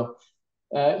Bitcoin. So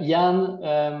Jan,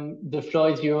 the floor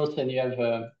is yours, and you have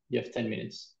 10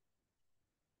 minutes.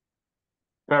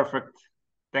 Perfect.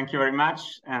 Thank you very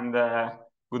much, and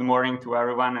good morning to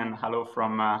everyone, and hello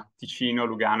from Ticino,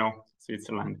 Lugano,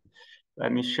 Switzerland.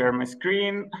 Let me share my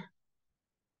screen.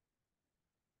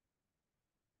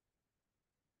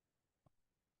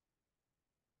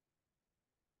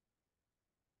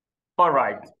 All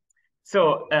right.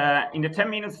 So in the 10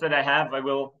 minutes that I have, I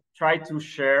will try to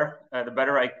share the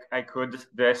better I could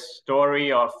the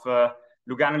story of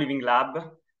Lugano Living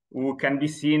Lab, who can be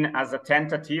seen as a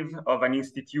tentative of an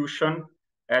institution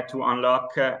to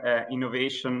unlock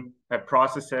innovation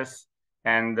processes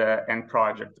and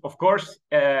projects. Of course,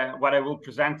 what I will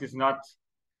present is not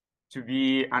to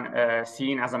be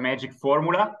seen as a magic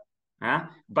formula,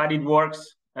 but it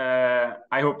works,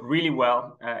 I hope, really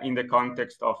well in the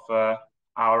context of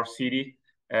our city,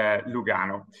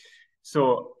 Lugano.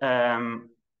 So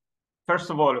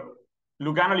first of all,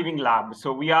 Lugano Living Lab.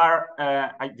 So we are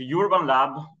the urban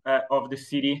lab of the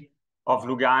city of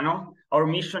Lugano. Our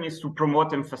mission is to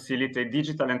promote and facilitate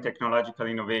digital and technological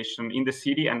innovation in the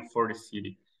city and for the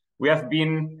city. We have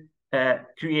been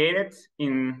created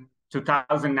in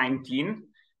 2019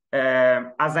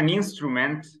 as an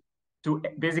instrument to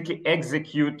basically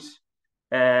execute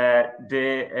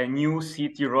the new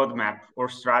city roadmap or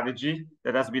strategy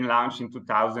that has been launched in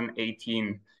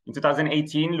 2018. In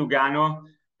 2018, Lugano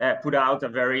put out a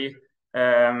very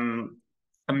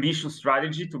ambitious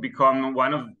strategy to become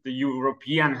one of the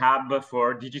European hub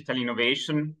for digital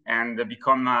innovation and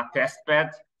become a test bed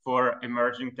for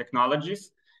emerging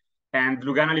technologies. And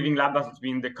Lugano Living Lab has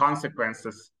been the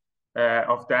consequences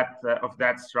of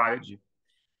that strategy.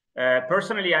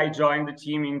 Personally, I joined the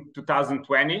team in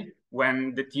 2020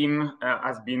 when the team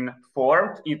has been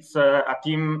formed. It's a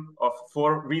team of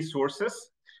 4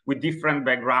 resources with different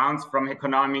backgrounds, from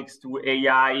economics to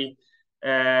AI.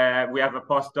 We have a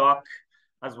postdoc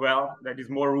as well that is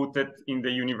more rooted in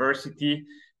the university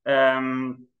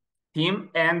team.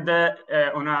 And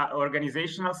on our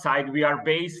organizational side, we are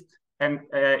based and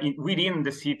within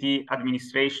the city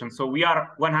administration. So we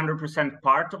are 100%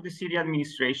 part of the city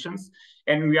administrations,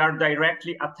 and we are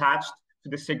directly attached to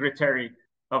the secretary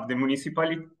of the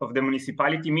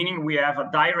municipality, meaning we have a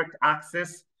direct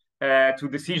access to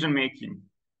decision making,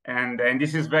 and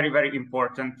this is very, very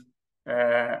important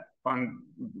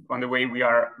on the way we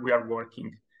are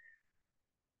working.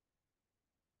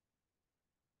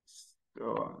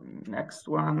 So next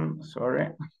one, sorry.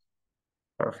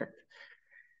 Perfect.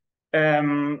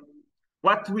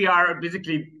 What we are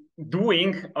basically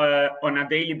doing on a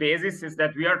daily basis is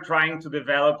that we are trying to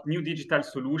develop new digital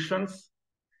solutions,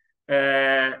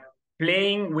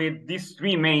 playing with these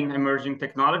three main emerging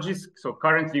technologies. So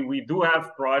currently we do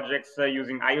have projects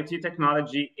using IoT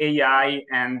technology, AI,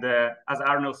 and as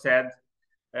Arnault said,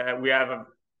 we have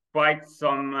quite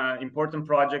some important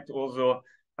project also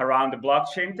around the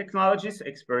blockchain technologies,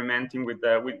 experimenting with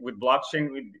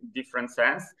blockchain with different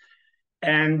sense.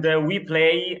 And we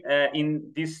play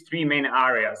in these three main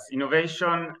areas: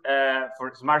 innovation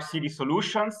for smart city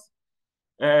solutions.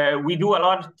 We do a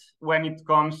lot when it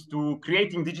comes to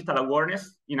creating digital awareness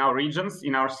in our regions,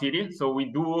 in our city. So we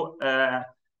do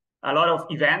a lot of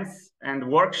events and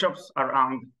workshops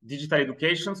around digital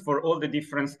educations for all the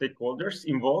different stakeholders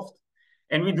involved.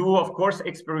 And we do, of course,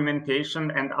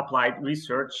 experimentation and applied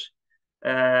research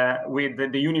with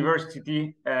the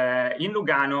university in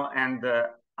Lugano and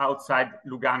outside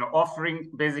Lugano, offering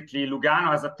basically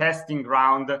Lugano as a testing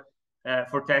ground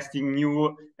for testing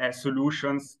new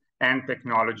solutions and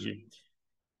technology.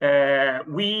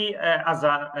 We, as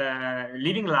a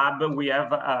Living Lab, we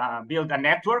have built a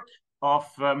network of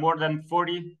more than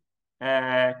 40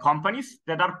 companies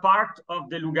that are part of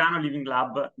the Lugano Living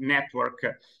Lab network.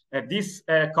 These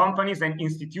companies and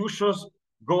institutions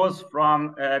goes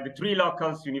from the three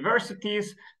local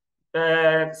universities,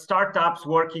 startups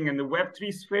working in the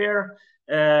Web3 sphere,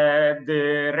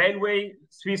 the railway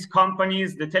Swiss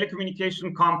companies, the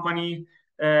telecommunication company.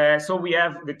 So we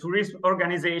have the tourism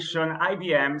organization,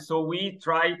 IBM. So we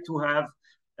try to have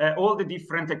all the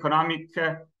different economic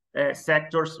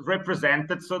sectors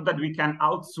represented so that we can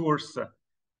outsource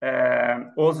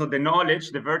also the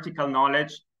knowledge, the vertical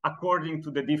knowledge, according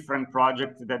to the different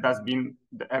projects that has been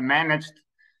managed.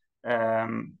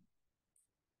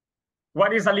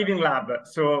 What is a living lab?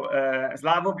 So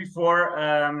Slavo before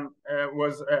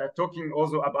was talking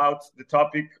also about the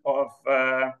topic of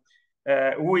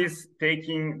who is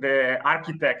taking the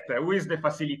architect, who is the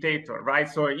facilitator, right?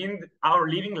 So in our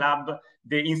living lab,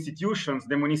 the institutions,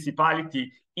 the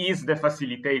municipality is the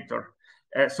facilitator.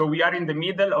 So we are in the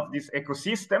middle of these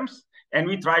ecosystems, and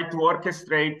we try to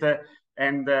orchestrate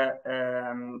and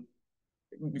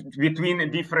between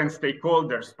different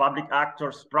stakeholders, public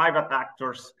actors, private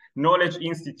actors, knowledge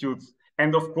institutes,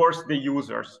 and of course the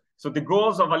users. So the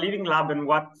goals of a living lab and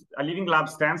what a living lab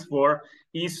stands for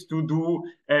is to do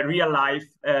real life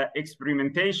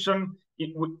experimentation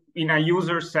in a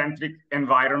user-centric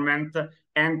environment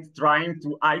and trying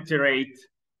to iterate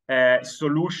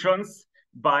solutions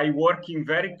by working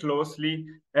very closely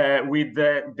with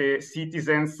the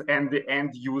citizens and the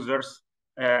end users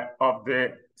of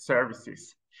the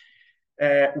services.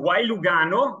 Why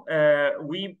Lugano?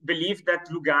 We believe that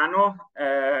Lugano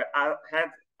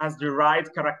has the right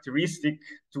characteristic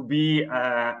to be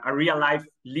a real-life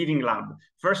living lab.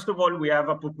 First of all, we have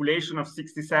a population of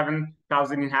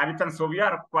 67,000 inhabitants, so we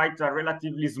are quite a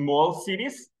relatively small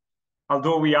cities,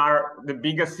 although we are the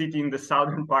biggest city in the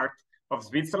southern part of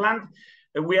Switzerland.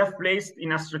 We have placed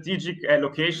in a strategic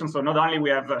location, so not only we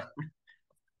have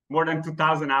more than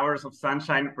 2,000 hours of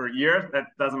sunshine per year, that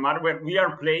doesn't matter, we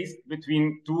are placed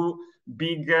between two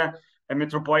big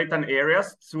metropolitan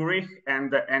areas, Zurich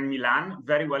and Milan,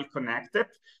 very well connected.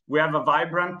 We have a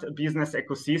vibrant business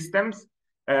ecosystems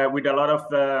with a lot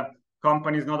of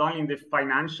companies, not only in the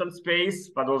financial space,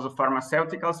 but also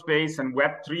pharmaceutical space and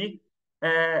Web3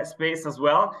 space as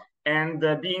well. And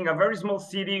being a very small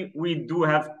city, we do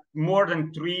have more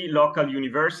than 3 local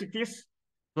universities,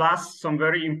 plus some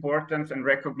very important and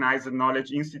recognized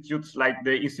knowledge institutes like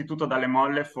the Istituto dalle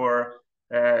Molle for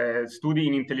Studi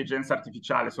in Intelligenza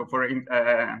Artificiale, so for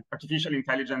artificial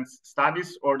intelligence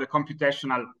studies, or the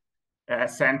Computational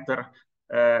Center,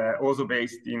 also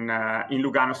based in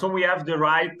Lugano. So we have the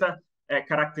right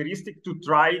characteristic to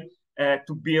try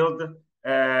to build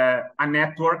a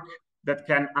network that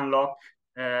can unlock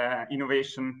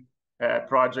innovation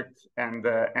projects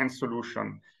and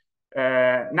solution.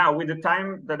 Now, with the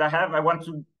time that I have, I want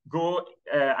to go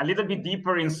a little bit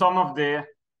deeper in some of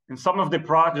the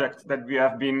projects that we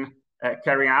have been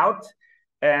carrying out.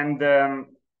 And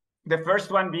the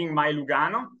first one being My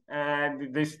Lugano.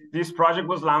 This project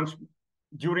was launched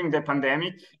during the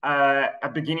pandemic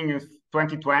at beginning of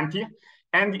 2020,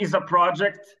 and is a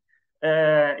project,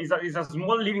 is a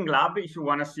small living lab, if you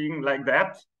want to see it like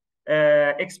that,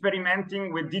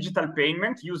 experimenting with digital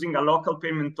payment using a local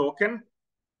payment token,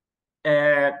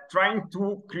 trying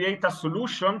to create a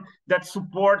solution that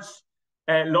supports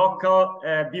a local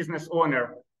business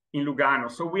owner in Lugano.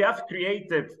 So we have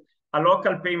created a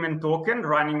local payment token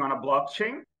running on a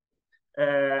blockchain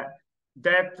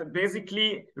that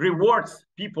basically rewards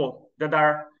people that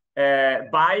are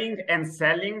buying and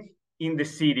selling in the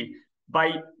city.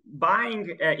 By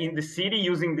buying in the city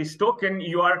using this token,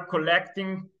 you are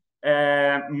collecting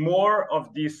more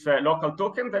of this local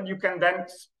token that you can then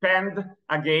spend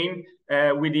again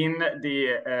within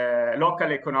the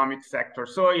local economic sector.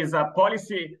 So it's a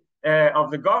policy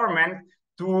of the government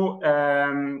to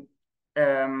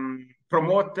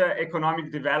promote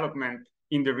economic development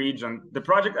in the region. The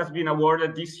project has been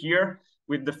awarded this year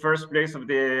with the first place of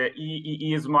the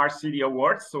EEE Smart City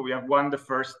Awards. So we have won the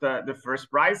first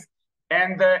prize,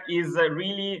 and is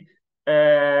really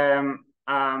a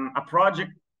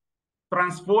project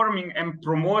transforming and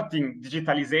promoting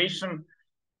digitalization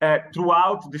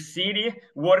throughout the city,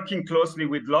 working closely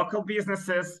with local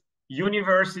businesses,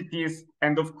 universities,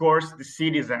 and of course the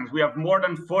citizens. We have more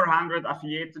than 400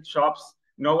 affiliated shops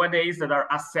nowadays that are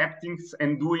accepting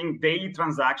and doing daily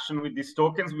transactions with these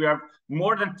tokens. We have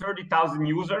more than 30,000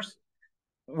 users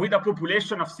with a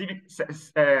population of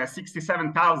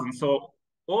 67,000. So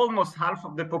almost half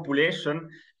of the population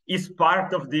is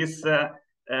part of this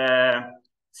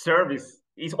service.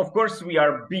 Of course, we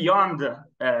are beyond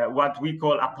what we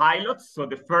call a pilot. So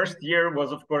the first year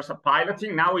was, of course, a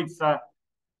piloting. Now it's a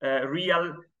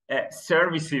real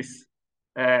services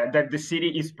that the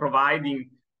city is providing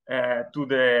to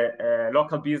the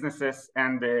local businesses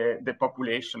and the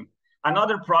population.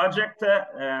 Another project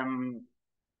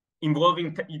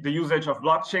involving the usage of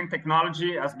blockchain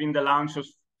technology has been the launch of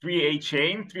 3A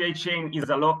Chain. 3A Chain is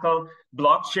a local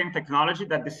blockchain technology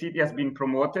that the city has been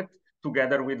promoted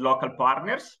together with local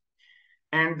partners.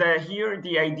 And here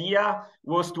the idea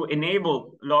was to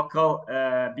enable local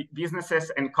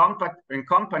businesses and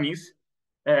companies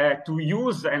to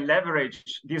use and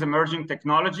leverage these emerging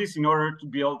technologies in order to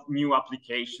build new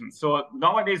applications. So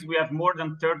nowadays we have more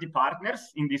than 30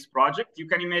 partners in this project. You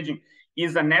can imagine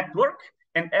is a network,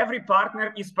 and every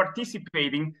partner is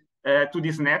participating to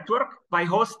this network by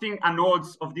hosting a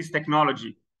nodes of this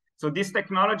technology. So these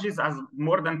technologies has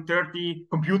more than 30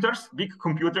 computers, big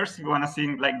computers, if you want to see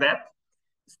it like that,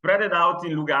 spread it out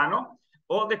in Lugano.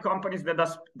 All the companies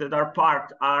that are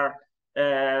part are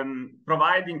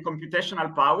providing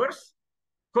computational powers,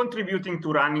 contributing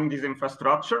to running these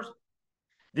infrastructures.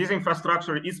 This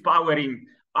infrastructure is powering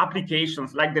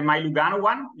applications like the My Lugano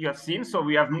one you have seen. So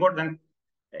we have more than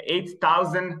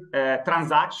 8,000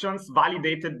 transactions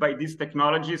validated by these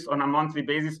technologies on a monthly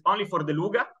basis, only for the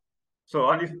Luga. So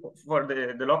only for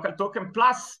the local token,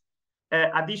 plus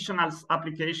additional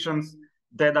applications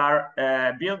that are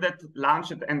built,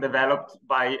 launched, and developed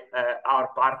by our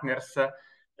partners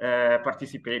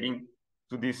participating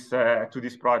to this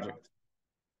project.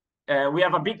 We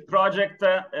have a big project.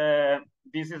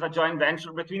 This is a joint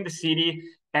venture between the city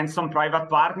and some private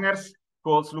partners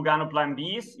called Lugano Plan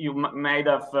Bs. You might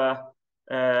have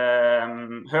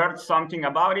heard something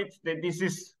about it. This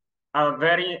is a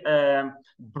very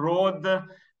broad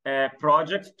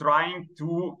project trying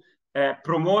to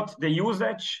promote the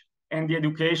usage and the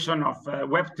education of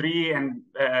Web3 and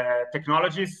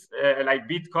technologies like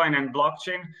Bitcoin and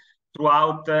blockchain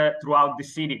throughout the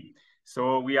city.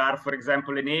 So we are, for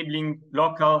example, enabling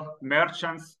local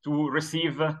merchants to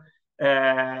receive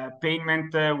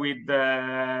payment with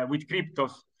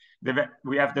cryptos.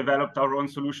 We have developed our own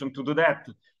solution to do that.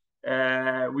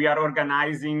 We are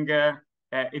organizing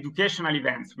educational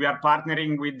events. We are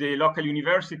partnering with the local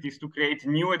universities to create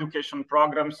new education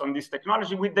programs on this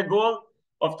technology with the goal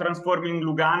of transforming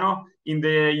Lugano in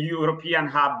the European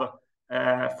hub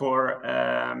for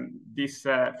this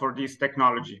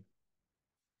technology.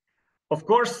 Of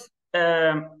course,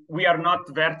 we are not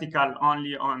vertical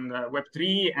only on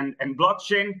Web3 and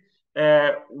blockchain.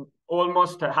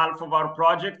 Almost half of our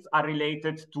projects are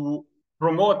related to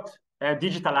promote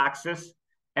digital access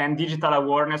and digital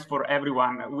awareness for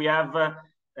everyone. We have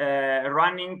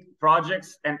running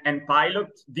projects and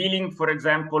pilots dealing, for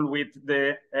example, with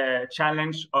the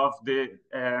challenge of the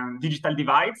digital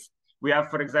divides. We have,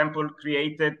 for example,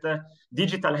 created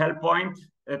digital help point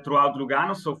throughout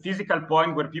Lugano, so physical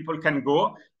point where people can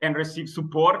go and receive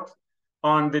support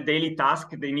on the daily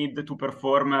task they need to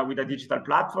perform with a digital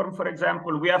platform, for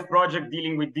example. We have projects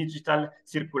dealing with digital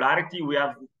circularity. We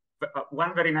have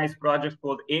one very nice project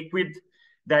called Equid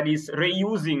that is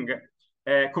reusing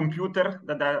computers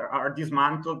that are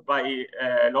dismantled by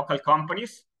local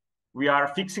companies. We are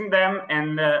fixing them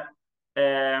and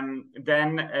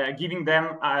then giving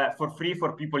them for free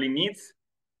for people in needs.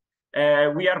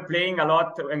 We are playing a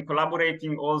lot and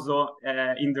collaborating also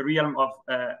in the realm of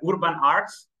urban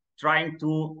arts, trying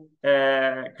to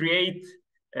create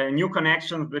new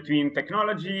connections between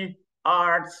technology,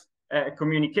 arts,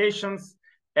 communications.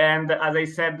 And as I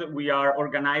said, we are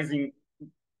organizing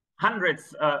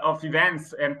hundreds of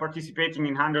events and participating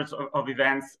in hundreds of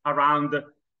events around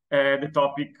the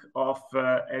topic of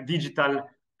digital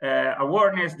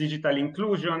awareness, digital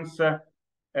inclusions,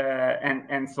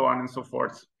 and so on and so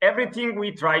forth. Everything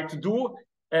we try to do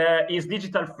is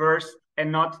digital first and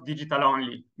not digital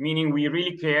only, meaning we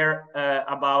really care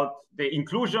about the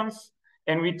inclusions,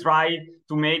 and we try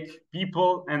to make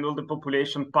people and all the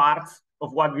population parts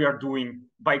of what we are doing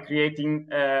by creating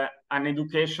an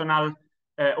educational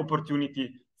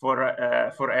opportunity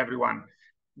for everyone.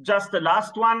 Just the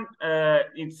last one,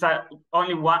 it's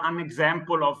only one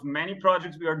example of many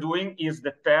projects we are doing, is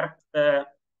the third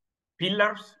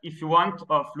pillars, if you want,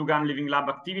 of Lugano Living Lab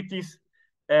activities,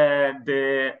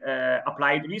 the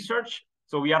applied research.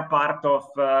 So we are part of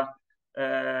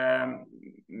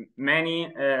many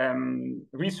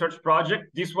research projects.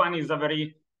 This one is a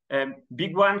very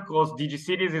big one called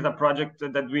DigiCities. Is a project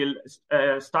that will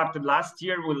started last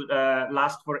year, will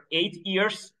last for 8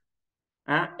 years.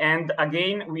 And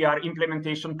again, we are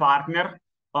implementation partner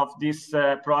of this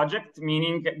project,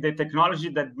 meaning the technology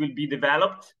that will be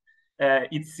developed,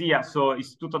 ITSIA, so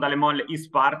Istituto dalle Molle, is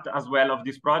part as well of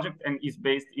this project and is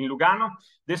based in Lugano.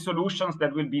 The solutions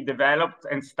that will be developed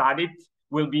and studied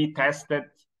will be tested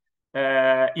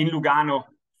in Lugano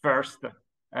first,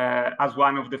 as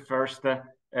one of the first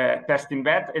testing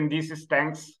bed. And this is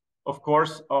thanks, of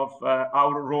course, of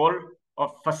our role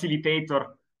of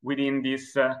facilitator within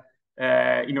this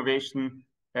innovation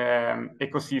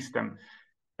ecosystem.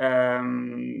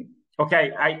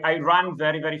 Okay, I ran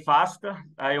very fast.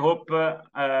 I hope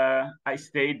I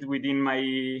stayed within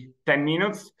my 10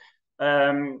 minutes.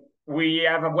 We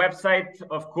have a website,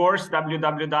 of course,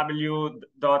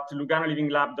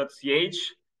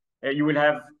 www.luganolivinglab.ch. You will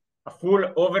have a full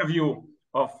overview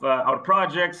of our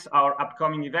projects, our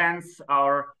upcoming events,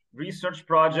 our research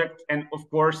project, and of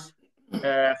course,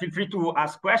 feel free to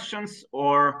ask questions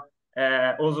or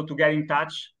also to get in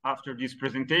touch after this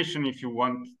presentation if you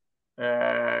want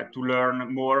to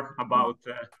learn more about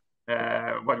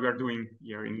what we are doing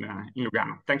here in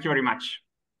Lugano. Thank you very much.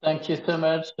 Thank you so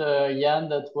much, Jan.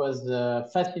 That was a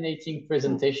fascinating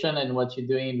presentation, and what you're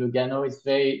doing in Lugano is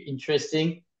very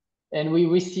interesting. And we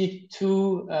received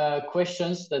 2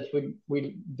 questions that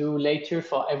we'll do later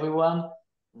for everyone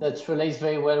that relates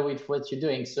very well with what you're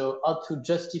doing. So how to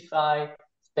justify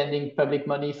spending public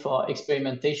money for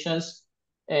experimentations,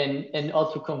 and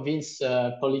how to convince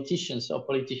politicians, or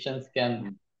politicians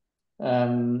can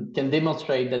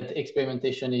demonstrate that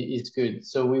experimentation is good.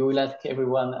 So we will ask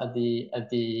everyone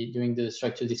during the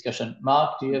structured discussion.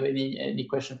 Marc, do you have any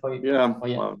question for you? Yeah,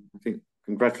 well, I think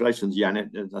congratulations, Jan.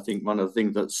 I think one of the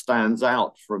things that stands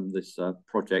out from this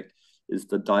project is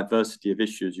the diversity of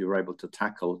issues you were able to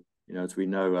tackle. You know, as we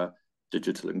know,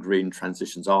 digital and green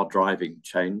transitions are driving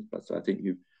change, but I think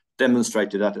you've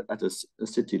demonstrated that at a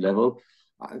city level.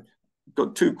 I've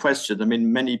got 2 questions. I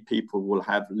mean, many people will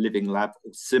have living lab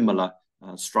or similar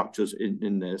structures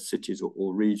in their cities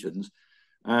or regions,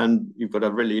 and you've got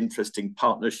a really interesting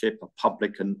partnership of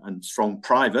public and strong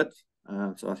private.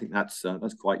 So I think that's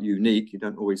quite unique. You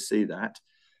don't always see that.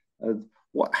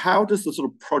 How does the sort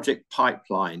of project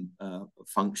pipeline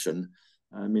function?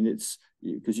 I mean, it's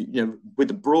because you know, with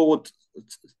the broad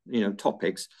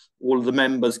topics, all of the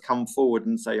members come forward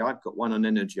and say, I've got one on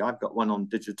energy, I've got one on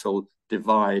digital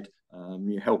divide,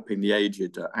 you're helping the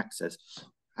aged access.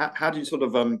 How do you sort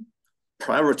of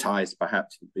prioritize,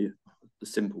 perhaps, would be the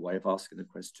simple way of asking a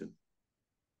question.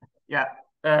 Yeah,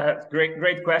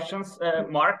 great questions,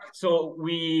 Marc. So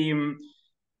we,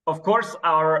 of course,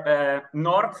 our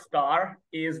North Star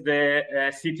is the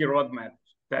city roadmap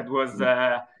that was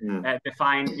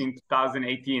defined in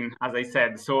 2018, as I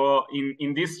said. So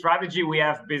in this strategy, we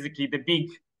have basically the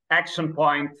big action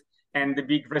point and the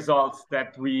big results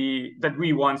that we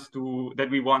want to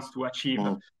achieve.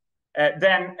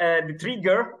 Then the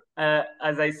trigger,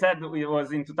 as I said, it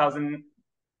was in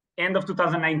end of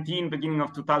 2019, beginning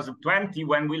of 2020,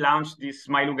 when we launched this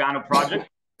My Lugano project.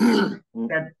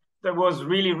 that was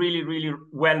really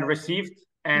well received,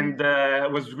 and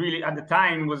was really, at the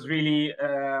time, was really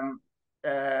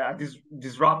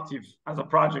disruptive as a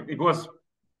project. It was,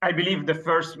 I believe, the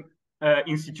first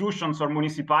institutions or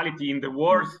municipality in the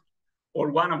world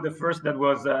or one of the first that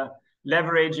was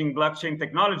leveraging blockchain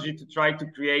technology to try to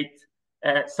create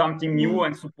something new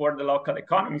and support the local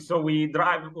economy. So we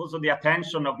drive also the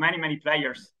attention of many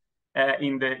players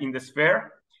in the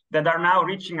sphere that are now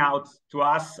reaching out to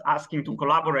us, asking to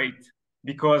collaborate,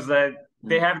 because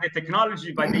they have the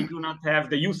technology, but they do not have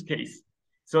the use case.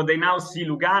 So they now see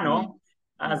Lugano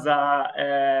as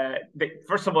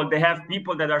first of all, they have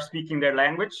people that are speaking their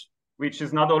language, which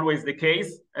is not always the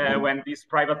case when these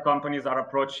private companies are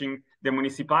approaching the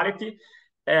municipality.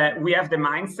 We have the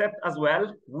mindset as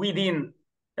well within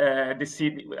the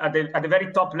city, at the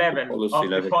very top level of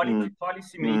the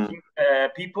policy making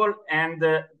people and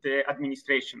the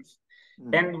administrations.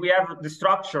 And we have the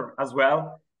structure as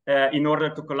well in order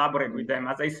to collaborate with them.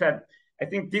 As I said, I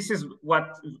think this is what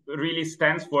really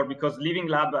stands for, because Living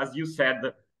Lab, as you said,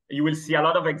 you will see a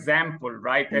lot of examples,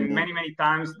 right? And many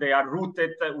times they are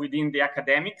rooted within the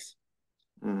academics.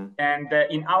 And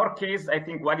in our case, I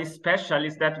think what is special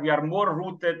is that we are more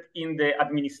rooted in the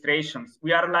administrations.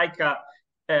 We are like a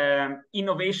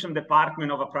innovation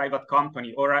department of a private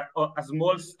company, or a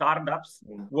small startups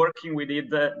working within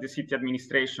the city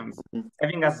administrations.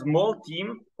 Having a small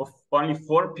team of only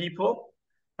 4 people,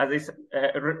 as I said,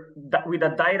 with a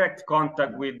direct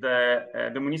contact with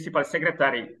the municipal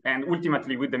secretary and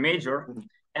ultimately with the mayor,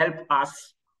 help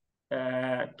us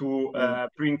to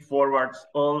bring forward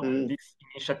all these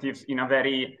initiatives in a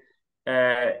very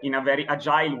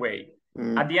agile way.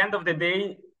 At the end of the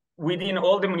day, within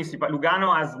all the municipal,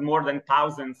 Lugano has more than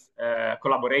 1,000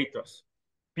 collaborators.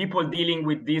 People dealing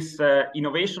with these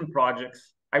innovation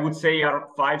projects, I would say, are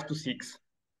 5 to 6.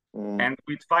 And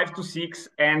with 5 to 6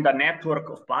 and a network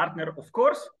of partners, of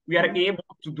course, we are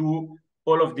able to do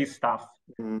all of this stuff.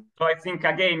 So I think,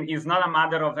 again, it's not a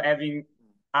matter of having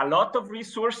a lot of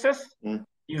resources.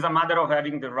 It's a matter of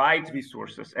having the right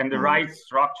resources and the right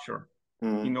structure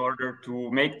in order to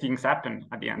make things happen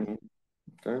at the end.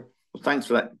 Okay. Well, thanks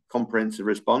for that comprehensive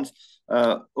response.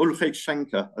 Ulrich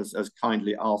Schenker has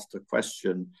kindly asked a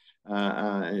question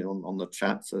on the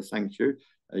chat, so thank you.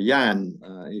 Jan,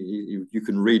 you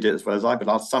can read it as well as I, but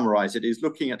I'll summarize it. He's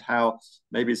looking at how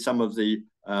maybe some of the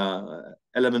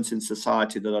elements in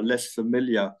society that are less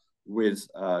familiar with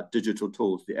digital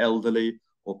tools, the elderly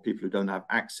or people who don't have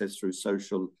access through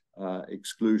social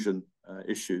exclusion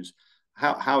issues,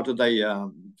 how do they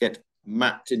get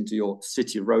mapped into your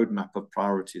city roadmap of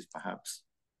priorities, perhaps?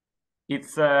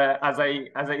 It's as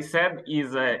I said,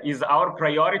 is our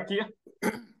priority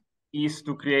is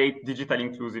to create digital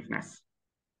inclusiveness.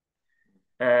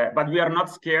 But we are not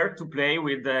scared to play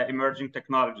with emerging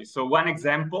technology. So one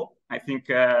example, I think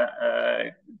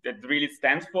that really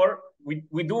stands for, we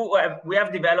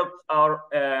have developed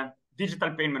our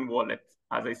digital payment wallet,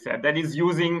 as I said, that is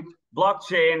using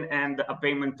blockchain and a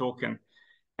payment token.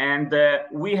 And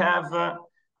we have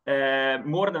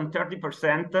more than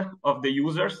 30% of the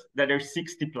users that are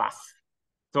 60 plus.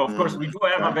 So of course we do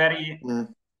have a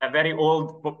very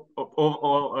old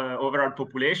overall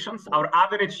populations. Our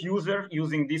average user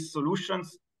using these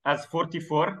solutions is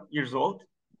 44 years old,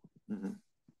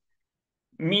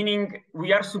 meaning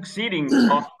we are succeeding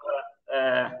of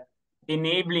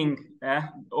enabling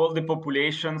all the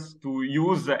populations to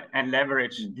use and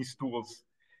leverage these tools.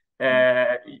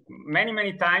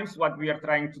 Many times what we are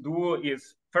trying to do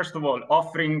is, first of all,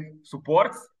 offering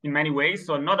supports in many ways.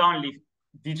 So not only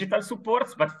digital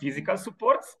supports, but physical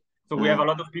supports. So we have a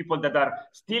lot of people that are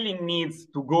still in needs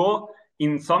to go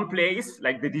in some place,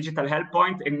 like the digital help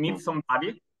point, and meet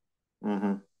somebody.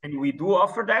 And we do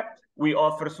offer that. We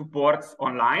offer supports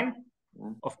online.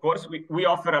 Of course, we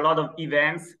offer a lot of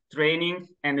events, training,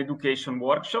 and education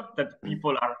workshops that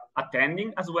people are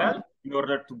attending as well in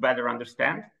order to better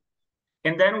understand.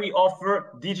 And then we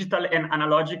offer digital and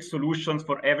analogic solutions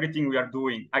for everything we are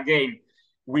doing. Again,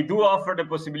 we do offer the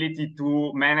possibility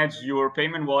to manage your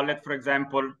payment wallet, for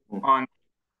example, on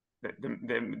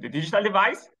the digital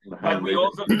device, but we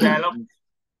also developed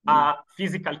a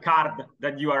physical card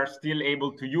that you are still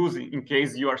able to use in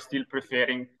case you are still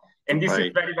preferring. And this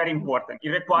is very important. It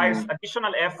requires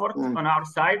additional effort on our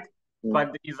side, but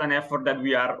it is an effort that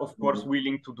we are, of course,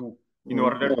 willing to do in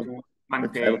order to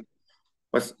maintain.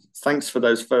 Well, thanks for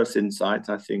those first insights.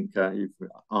 I think you've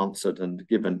answered and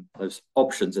given those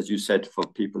options, as you said, for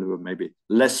people who are maybe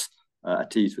less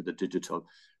at ease with the digital.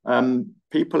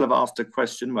 People have asked a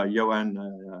question by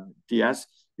Johan Diaz.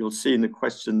 You'll see in the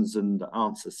questions and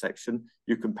answer section,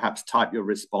 you can perhaps type your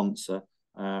response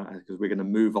because we're going to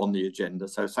move on the agenda.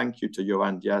 So thank you to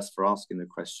Johan Diaz for asking the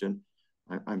question.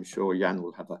 I'm sure Jan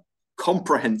will have a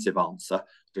comprehensive answer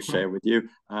to share with you.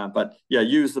 But yeah,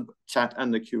 use the chat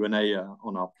and the Q&A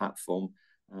on our platform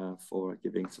for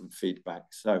giving some feedback.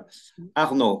 So,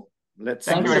 Arnault, let's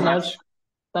Thank you very much.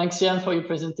 Thanks, Ian, for your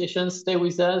presentation. Stay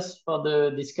with us for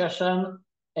the discussion.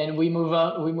 And we move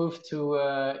on. We move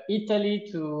to Italy,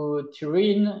 to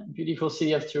Turin, beautiful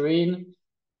city of Turin.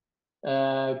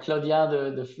 Claudia,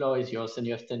 the floor is yours, and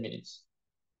you have 10 minutes.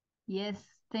 Yes,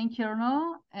 thank you,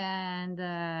 Arnault. And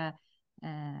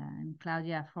I'm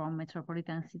Claudia from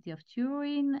Metropolitan City of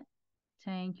Turin.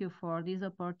 Thank you for this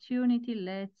opportunity.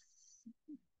 Let's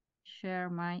share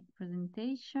my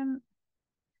presentation.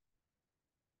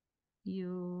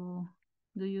 Do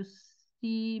you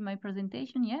see my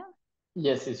presentation? Yeah?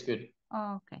 Yes, it's good.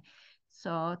 Okay.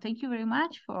 So thank you very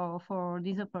much for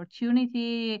this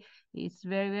opportunity. It's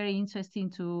very, very interesting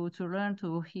to learn,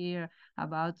 to hear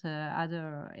about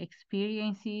other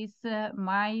experiences.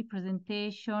 My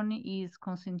presentation is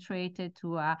concentrated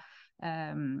to a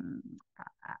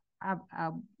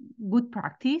good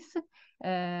practice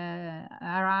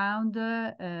around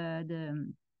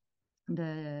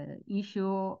the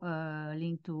issue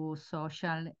linked to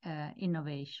social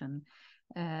innovation.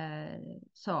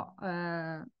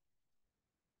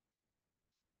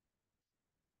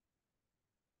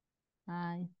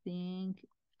 I think,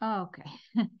 okay.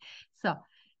 So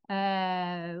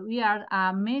we are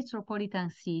a metropolitan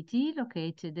city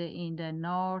located in the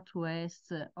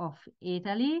northwest of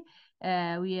Italy.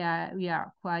 We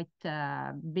are quite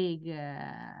big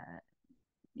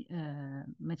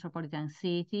metropolitan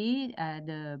city,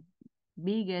 the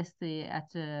biggest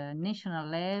at national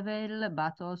level,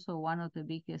 but also one of the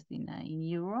biggest in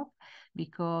Europe,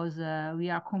 because we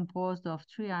are composed of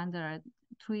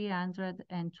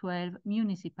 312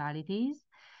 municipalities,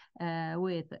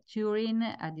 with Turin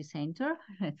at the center,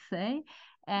 let's say,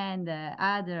 and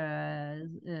other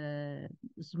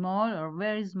small or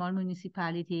very small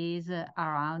municipalities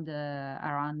around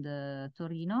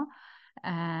Torino,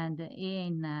 and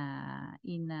in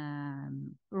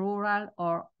rural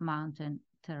or mountain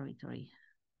territory.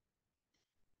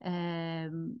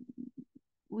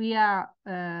 We have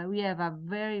a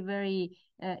very, very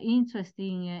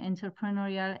interesting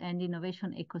entrepreneurial and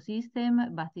innovation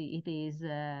ecosystem, but it is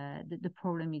the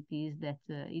problem is that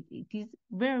it is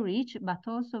very rich, but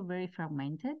also very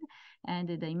fragmented, and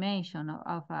the dimension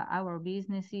of our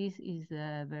businesses is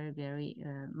very, very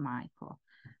micro.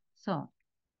 So,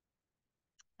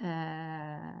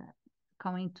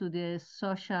 coming to the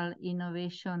social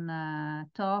innovation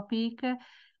topic,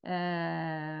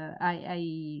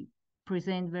 I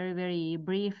present very, very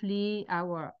briefly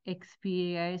our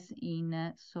experience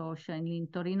in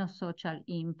Torino Social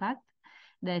Impact.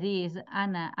 That is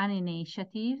an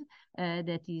initiative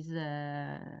that is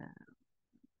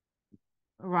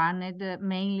run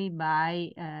mainly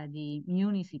by the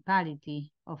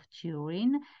municipality of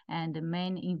Turin, and the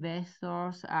main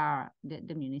investors are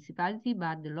the municipality,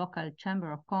 but the local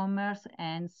chamber of commerce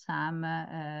and some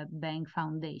bank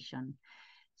foundation.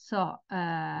 So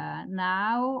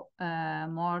now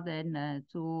more than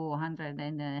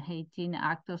 218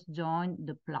 actors joined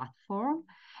the platform,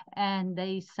 and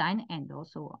they signed, and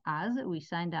also us, we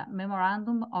signed a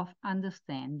memorandum of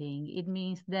understanding. It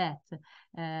means that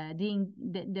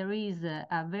there is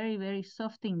a very, very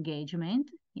soft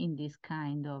engagement in this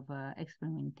kind of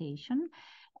experimentation.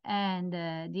 And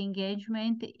the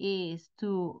engagement is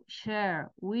to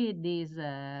share with this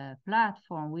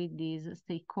platform, with these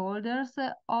stakeholders,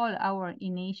 all our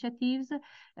initiatives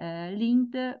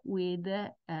linked with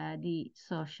the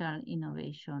social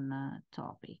innovation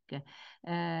topic.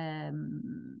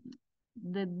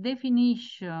 The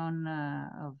definition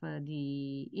of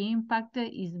the impact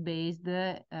is based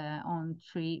on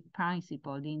three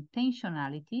principles: the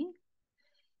intentionality,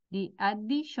 the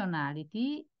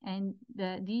additionality, and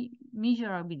the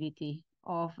measurability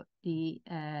of the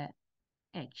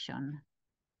action.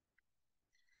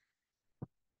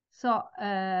 So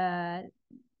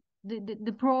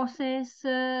the process,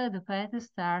 the path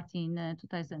starts in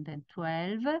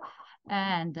 2012,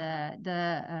 and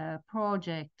the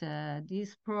project,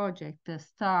 this project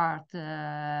start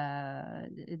the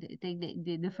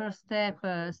first step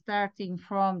starting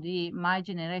from the My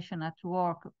Generation at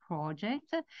Work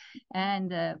project,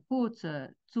 and put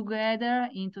together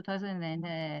in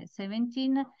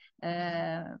 2017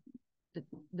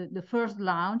 the first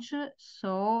launch,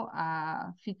 so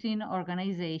 15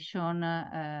 organization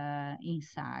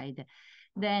inside.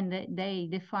 Then they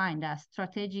defined a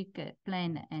strategic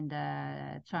plan and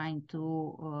trying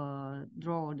to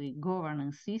draw the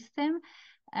governance system.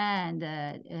 And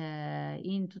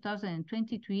in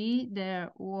 2023,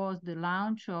 there was the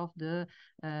launch of the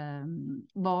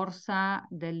Borsa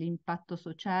dell'Impatto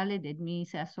Sociale. That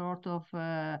means a sort of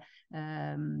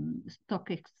stock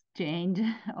change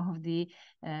of the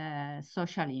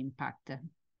social impact.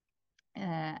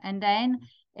 And then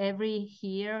every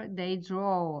year they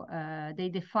draw, they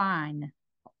define,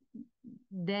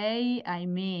 I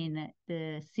mean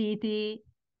the city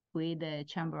with the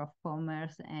Chamber of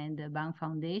Commerce and the Bank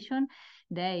Foundation.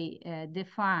 They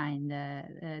define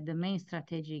the main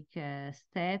strategic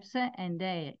steps, and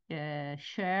they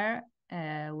share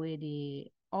with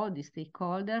all the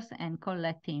stakeholders and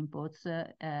collect inputs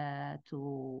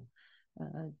to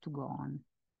go on.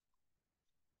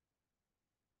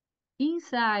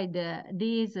 Inside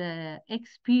this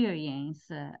experience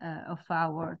of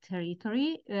our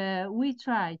territory, we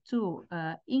try to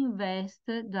invest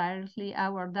directly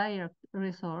our direct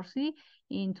resources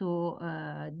into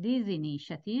this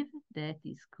initiative that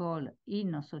is called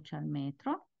Inno Social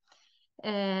Metro.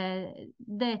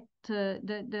 That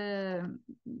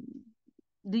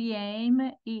the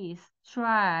aim is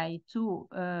try to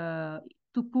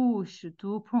push,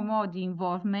 to promote the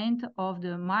involvement of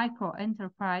the micro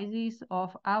enterprises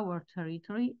of our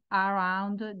territory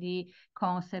around the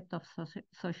concept of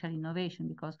social innovation,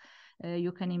 because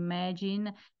you can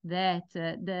imagine that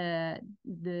the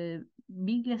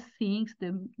biggest things,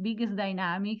 the biggest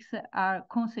dynamics are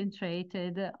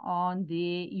concentrated on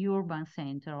the urban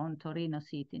center, on Torino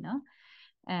city, no?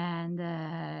 And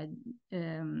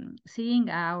seeing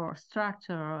our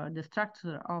structure, the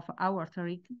structure of our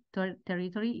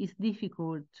territory is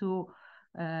difficult to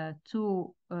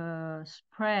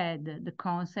spread the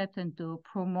concept and to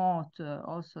promote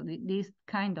also this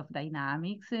kind of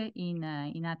dynamics in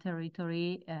a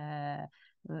territory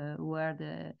where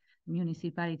the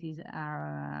municipalities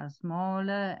are small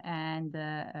and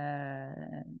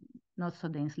not so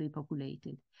densely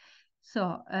populated.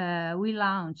 So we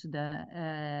launched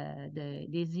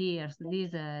these years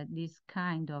this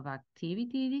kind of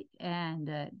activity, and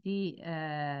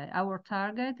our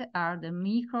target are the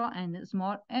micro and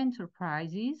small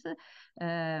enterprises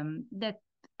that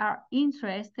are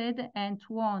interested and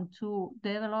want to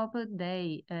develop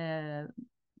their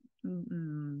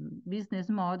business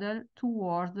model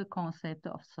towards the concept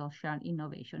of social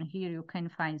innovation. Here you can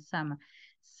find some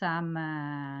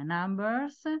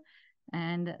numbers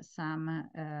and some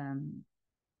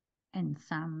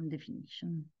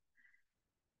definition.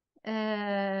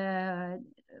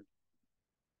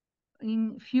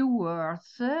 In few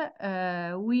words,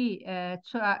 we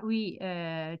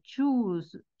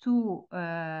choose to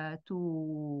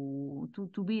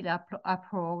build a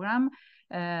program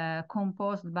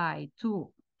composed by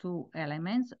two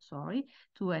elements,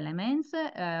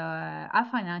 a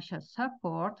financial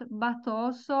support, but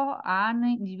also an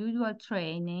individual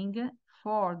training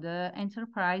for the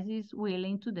enterprises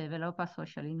willing to develop a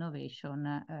social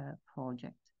innovation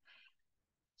project.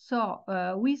 So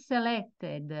we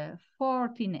selected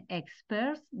 14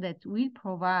 experts that will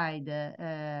provide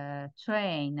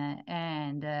train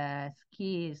and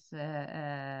skills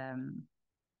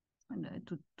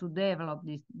to develop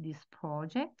this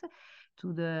project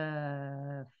to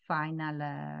the final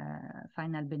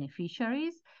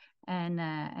beneficiaries, and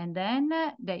then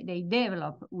they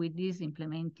develop with this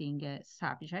implementing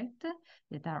subject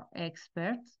that are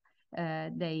experts.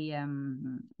 They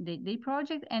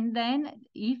project, and then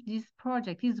if this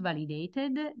project is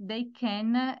validated, they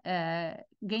can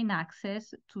gain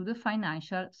access to the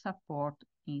financial support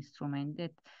instrument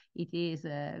that it is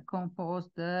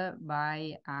composed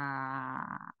by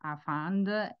a fund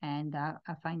and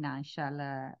a financial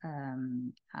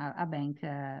a bank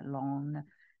loan.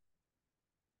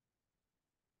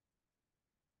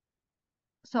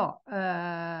 So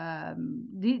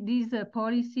this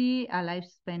policy a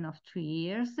lifespan of 3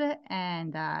 years,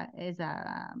 and as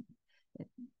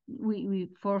we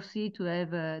foresee to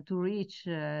have to reach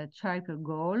triple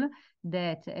goal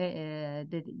that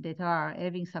are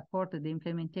having supported the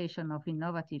implementation of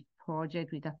innovative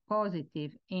projects with a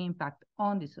positive impact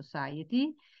on the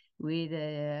society, with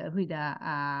a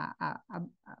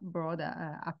broad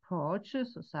approach, on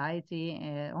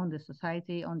the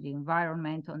society, on the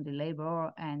environment, on the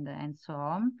labor, and so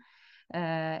on.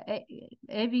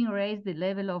 Having raised the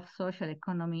level of social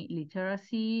economy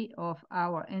literacy of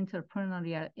our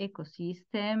entrepreneurial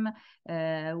ecosystem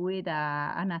with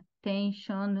an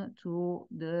attention to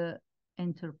the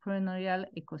entrepreneurial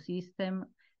ecosystem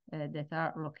that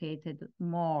are located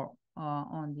more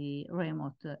on the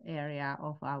remote area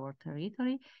of our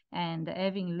territory, and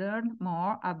having learned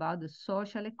more about the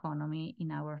social economy in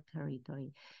our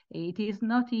territory. It is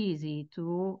not easy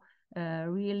to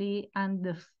really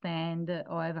understand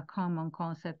or have a common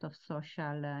concept of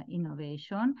social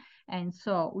innovation. And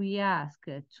so we ask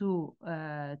to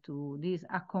this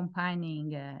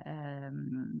accompanying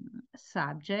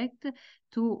subject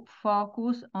to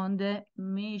focus on the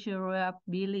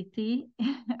measurability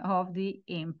of the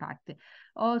impact.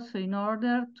 Also, in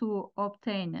order to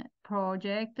obtain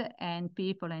projects and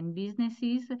people and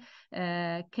businesses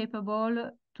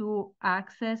capable to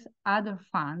access other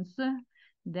funds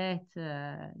that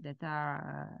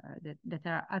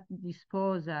are at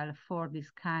disposal for this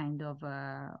kind of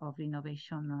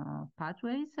innovation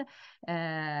pathways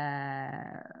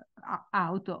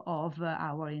out of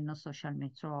our social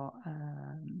metro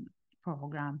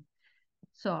program.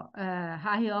 So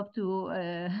I hope to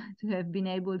have been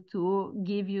able to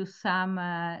give you some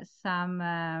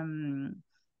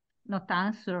not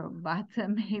answer, but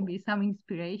maybe some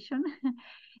inspiration.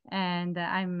 And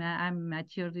I'm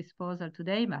at your disposal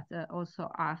today, but also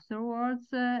afterwards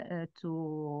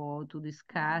to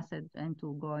discuss and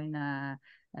to go in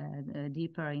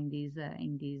deeper in this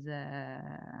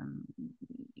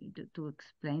to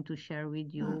explain, to share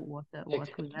with you what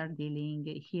we are dealing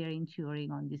here in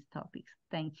Turin on these topics.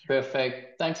 Thank you.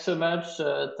 Perfect. Thanks so much.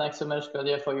 Thanks so much,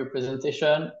 Claudia, for your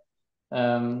presentation.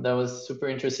 That was super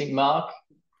interesting. Marc,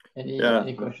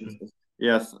 any questions?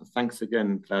 Yes, thanks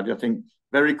again, Claudia. I think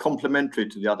very complementary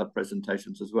to the other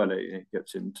presentations as well. It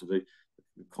gets into the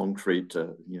concrete,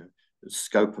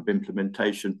 scope of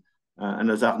implementation.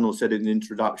 And as Arnault said in the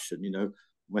introduction,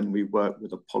 when we work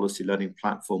with a policy learning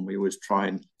platform, we always try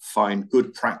and find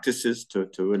good practices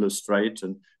to illustrate.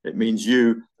 And it means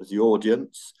you, as the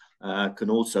audience, can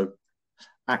also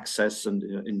access and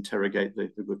interrogate the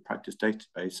good practice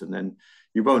database. And then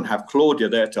you won't have Claudia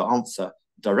there to answer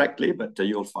directly, but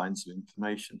you'll find some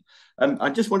information. I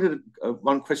just wanted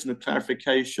one question of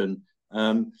clarification,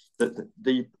 that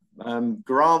the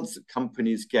grants that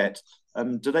companies get,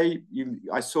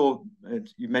 I saw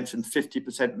you mentioned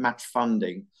 50% match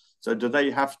funding. So do they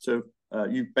have to,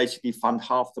 you basically fund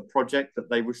half the project that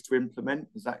they wish to implement?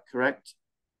 Is that correct?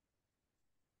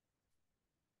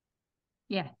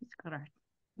 Yeah, it's correct.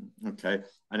 Okay,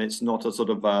 and it's not a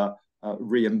sort of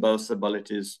reimbursable, it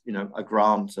is a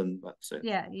grant, and that's it.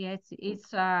 Yeah,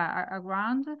 it's a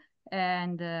grant,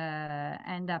 and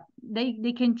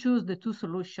they can choose the two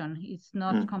solutions. It's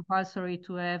not compulsory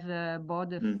to have both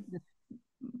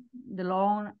the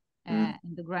loan and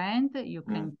the grant. You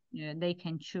can they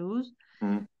can choose,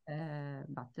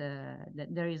 but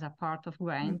there is a part of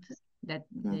grant that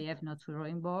they have not to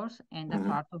reimburse, and a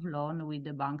part of loan with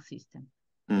the bank system.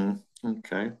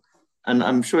 Okay. And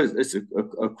I'm sure it's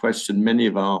a question many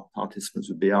of our participants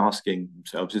would be asking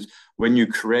themselves is, when you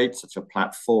create such a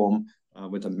platform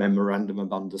with a memorandum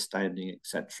of understanding,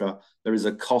 etc., there is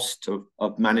a cost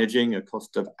of managing, a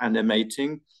cost of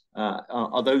animating.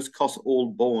 Are those costs all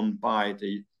borne by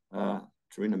the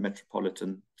Turin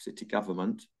Metropolitan City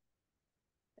Government?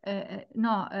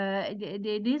 No,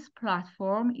 this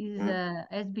platform is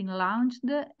has been launched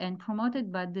and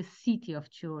promoted by the city of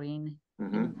Turin.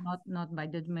 Not by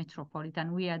the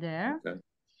Metropolitan. We are there,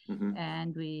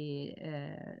 and we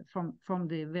from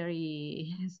the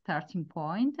very starting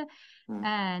point.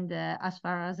 And as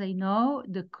far as I know,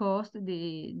 the cost of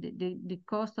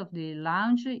the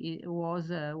launch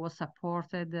was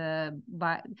supported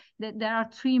by. There are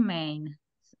three main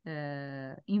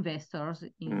investors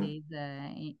in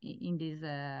this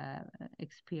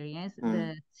experience: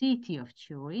 the city of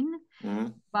Turin,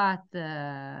 but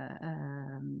the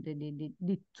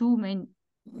two main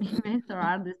investors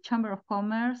are the Chamber of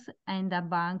Commerce and a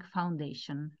bank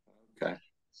foundation. Okay.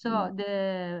 So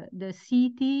the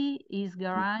city is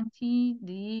guaranteed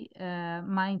the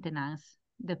maintenance,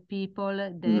 the people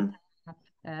that.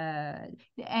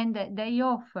 And they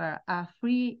offer a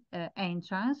free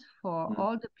entrance for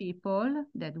all the people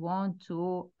that want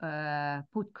to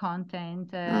put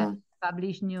content,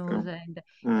 publish news, and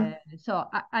so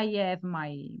I have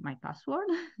my password.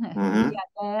 We are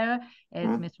there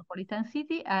as Metropolitan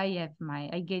City. I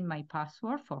gain my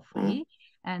password for free,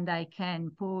 and I can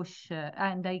push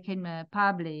and I can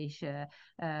publish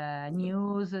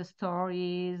news,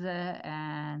 stories,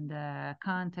 and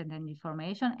content and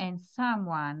information. And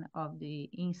someone of the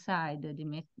inside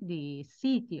the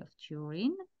city of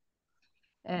Turin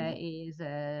is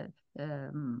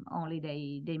only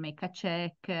they make a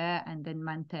check and then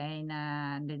maintain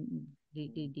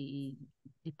the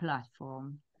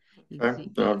platform.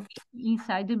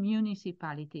 Inside the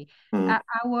municipality.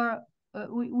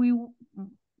 We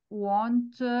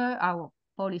want our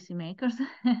policymakers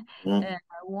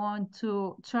want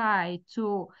to try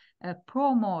to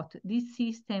promote this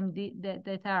system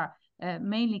that are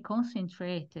mainly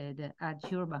concentrated at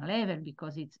urban level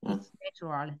because it's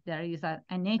natural. There is a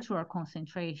natural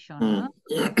concentration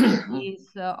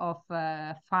of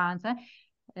funds.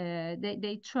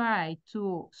 They try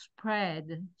to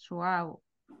spread throughout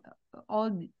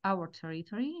all our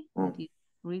territory that is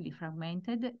really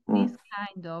fragmented, this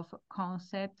kind of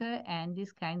concept and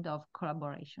this kind of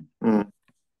collaboration.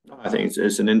 I think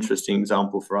it's an interesting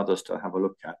example for others to have a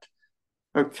look at.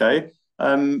 Okay.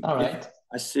 All right.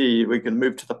 I see we can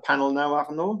move to the panel now,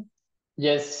 Arnault.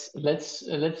 Yes, let's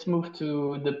move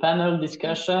to the panel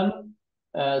discussion.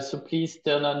 So please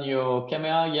turn on your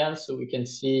camera, Jan, so we can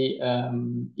see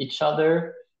each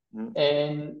other.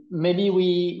 And maybe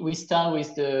we start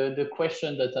with the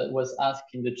question that was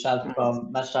asked in the chat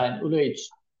from Masha and Ulrich.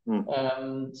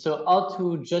 So how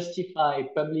to justify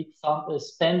public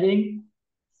spending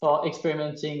for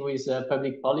experimenting with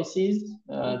public policies,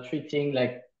 treating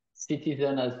like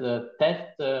citizens as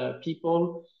test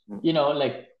people, you know,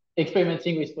 like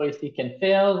experimenting with policy can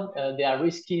fail, they are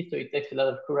risky, so it takes a lot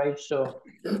of courage. So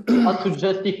how to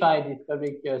justify this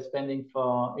public spending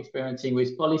for experimenting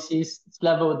with policies?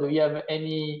 Slavo, do you have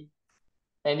any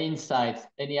insights,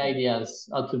 any ideas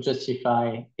how to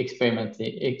justify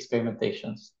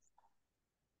experimentations?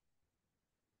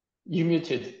 You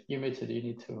muted, you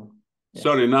need to. Yes.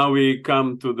 Sorry, now we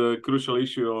come to the crucial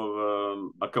issue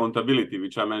of accountability,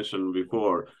 which I mentioned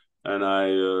before. And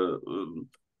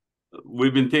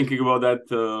we've been thinking about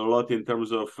that a lot in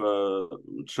terms of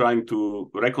trying to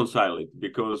reconcile it,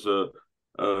 because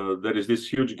there is this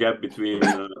huge gap between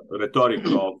rhetoric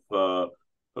of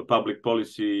public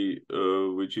policy,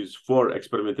 which is for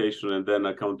experimentation, and then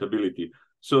accountability.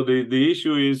 So the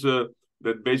issue is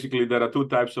that basically there are two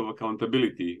types of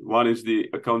accountability. One is the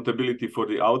accountability for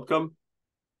the outcome,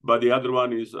 but the other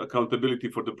one is accountability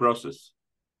for the process.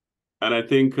 And I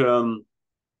think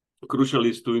crucial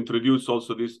is to introduce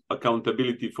also this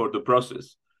accountability for the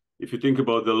process. If you think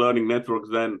about the learning networks,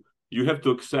 then you have to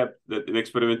accept that in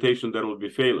experimentation there will be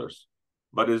failures.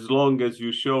 But as long as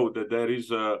you show that there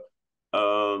is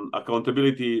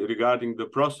accountability regarding the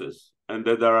process and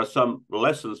that there are some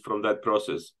lessons from that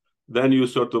process, then you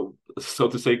sort of, so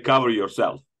to say, cover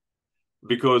yourself.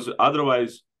 Because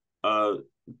otherwise,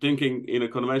 thinking in a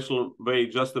conventional way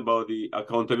just about the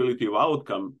accountability of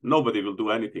outcome, nobody will do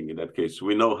anything in that case.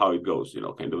 We know how it goes, you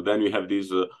know, kind of. Then you have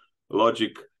this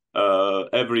logic,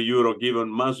 every euro given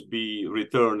must be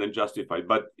returned and justified.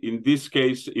 But in this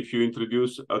case, if you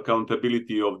introduce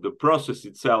accountability of the process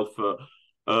itself,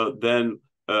 then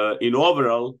in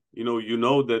overall, you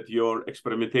know that your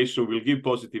experimentation will give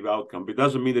positive outcome. It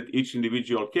doesn't mean that each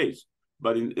individual case,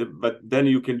 but then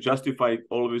you can justify it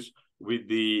always with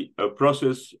the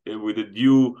process, with the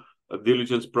due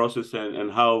diligence process,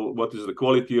 and what is the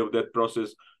quality of that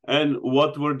process, and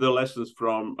what were the lessons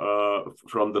from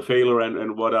the failure,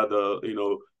 and what are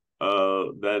the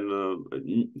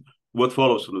what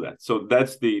follows from that. So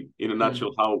that's in a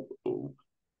nutshell how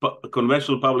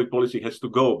conventional public policy has to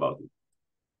go about it.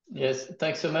 Yes,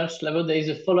 thanks so much, Slavo. There is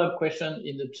a follow-up question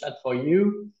in the chat for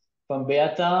you from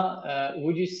Beata.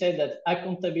 Would you say that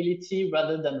accountability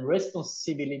rather than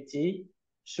responsibility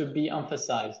should be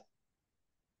emphasized?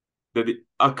 That the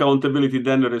accountability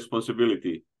then the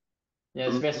responsibility.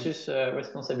 Yes, versus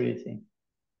responsibility.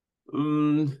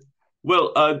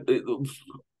 Well,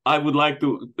 I would like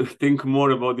to think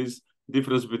more about this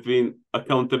difference between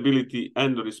accountability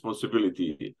and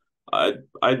responsibility.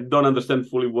 I don't understand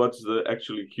fully what's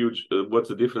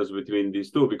the difference between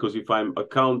these two, because if I'm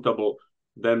accountable,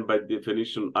 then by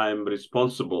definition I'm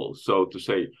responsible, so to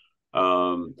say.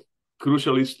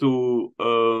 Crucial is to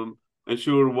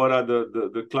ensure what are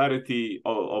the clarity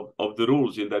of the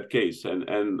rules in that case,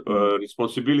 and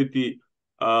responsibility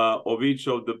of each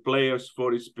of the players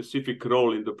for a specific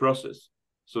role in the process.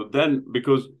 So then,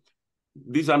 because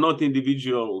these are not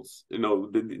individuals,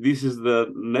 this is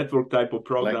the network type of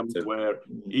program where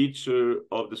each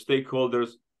of the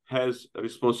stakeholders has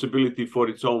responsibility for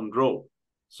its own role.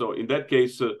 So in that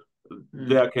case,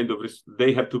 they are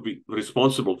they have to be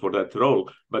responsible for that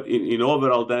role. But in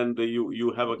overall, then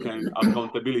you have a kind of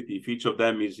accountability if each of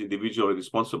them is individually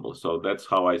responsible. So that's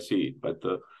how I see it. But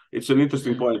it's an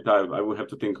interesting point. I will have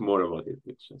to think more about it.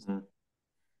 It's just...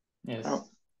 Yes.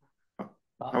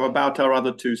 How about our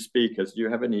other two speakers? Do you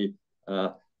have any,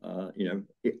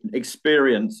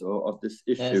 experience of this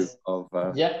issue?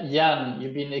 Yes. Jan,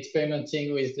 you've been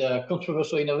experimenting with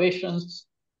controversial innovations,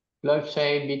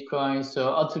 blockchain, Bitcoin.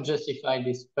 So how to justify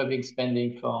this public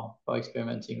spending for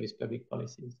experimenting with public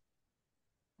policies?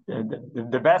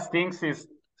 The best things is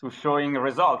to showing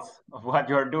results of what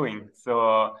you're doing.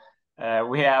 So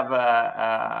We have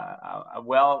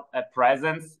a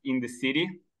presence in the city.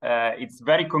 It's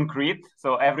very concrete,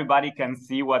 so everybody can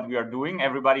see what we are doing.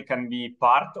 Everybody can be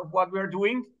part of what we are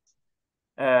doing,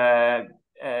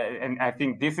 and I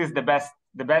think this is the best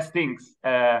things.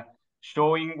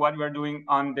 Showing what we're doing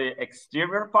on the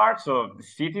exterior part, so the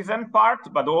citizen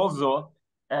part, but also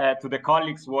to the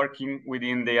colleagues working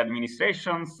within the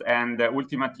administrations and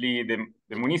ultimately the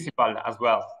municipal as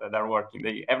well that are working.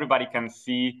 Everybody can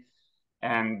see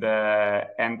and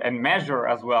measure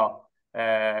as well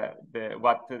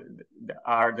what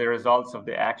are the results of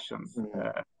the actions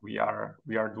we are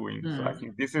doing. So I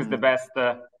think this is the best.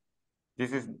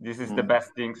 This is the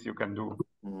best things you can do.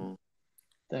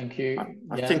 Thank you.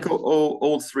 I think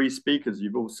all three speakers,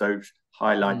 you've also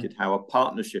highlighted how a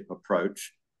partnership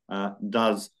approach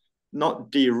does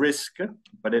not de-risk,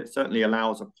 but it certainly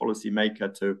allows a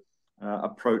policymaker to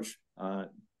approach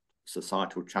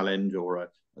societal challenge or a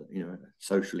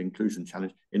social inclusion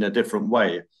challenge in a different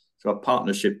way. So a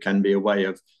partnership can be a way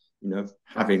of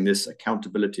having this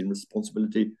accountability and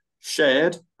responsibility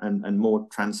shared and more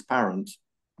transparent.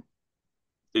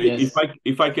 Yes.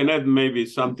 If I can add maybe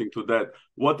something to that,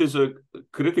 what is a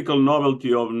critical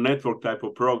novelty of network type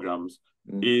of programs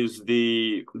is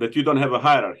that you don't have a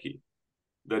hierarchy.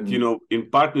 That in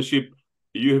partnership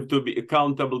you have to be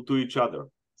accountable to each other.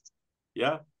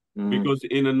 Yeah, because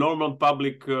in a normal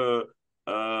public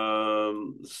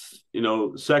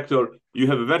sector you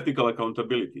have a vertical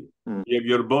accountability. You have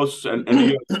your boss and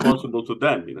you're responsible to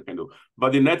them.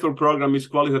 But the network program is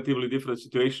qualitatively different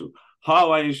situation.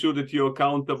 How I ensure that you're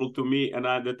accountable to me and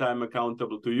that I'm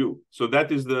accountable to you. So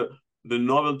that is the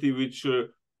novelty which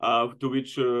to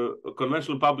which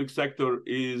conventional public sector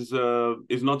is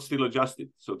not still adjusted,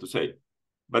 so to say.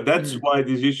 But that's why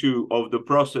this issue of the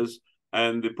process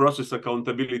and the process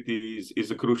accountability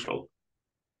is crucial.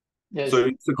 Yes. So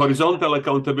it's the horizontal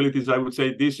accountabilities. I would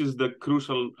say this is the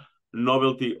crucial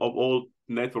novelty of all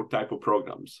network type of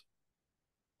programs.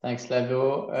 Thanks,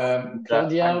 Slavo.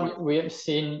 Claudia, we have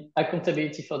seen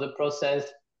accountability for the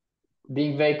process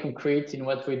being very concrete in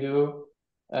what we do,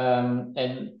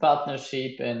 and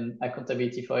partnership and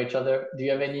accountability for each other. Do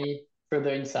you have any further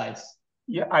insights?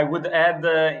 Yeah, I would add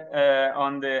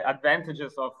on the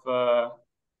advantages of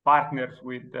partners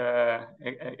with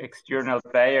external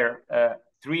player,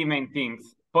 three main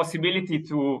things. Possibility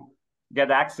to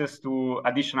get access to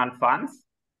additional funds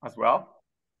as well.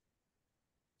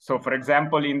 So, for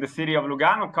example, in the city of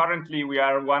Lugano, currently we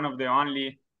are one of the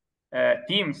only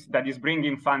teams that is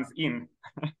bringing funds in.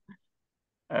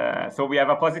 So we have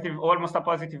almost a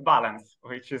positive balance,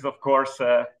 which is, of course,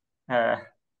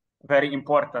 very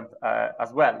important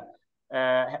as well.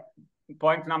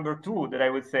 Point number two that I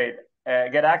would say,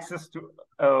 get access to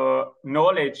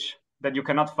knowledge that you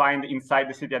cannot find inside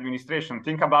the city administration.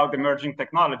 Think about emerging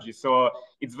technology. So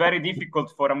it's very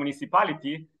difficult for a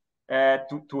municipality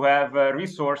to have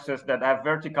resources that have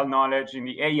vertical knowledge in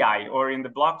the AI or in the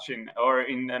blockchain or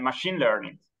in machine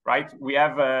learning, right? We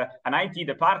have an IT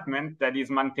department that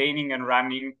is maintaining and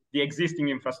running the existing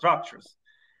infrastructures.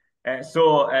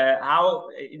 So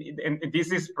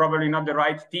this is probably not the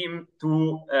right team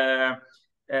to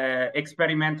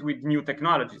experiment with new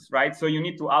technologies, right? So you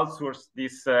need to outsource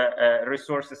these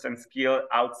resources and skill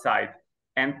outside.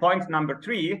 And point number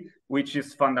three, which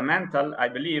is fundamental, I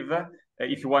believe,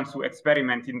 if you want to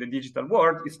experiment in the digital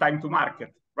world, is time to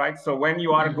market, right? So when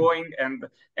you are going and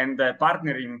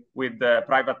partnering with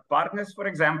private partners, for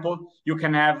example, you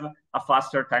can have a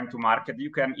faster time to market.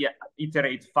 You can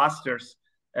iterate faster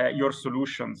your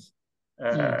solutions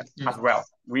as well,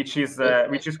 which is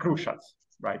crucial,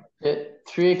 right?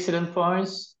 Three excellent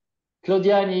points.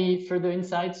 Claudia, any further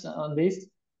insights on this?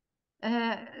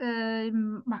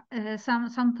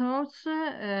 Some thoughts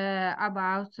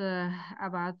about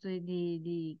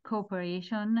the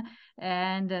cooperation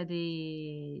and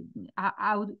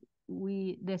how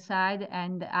we decide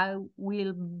and how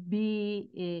will be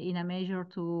in a measure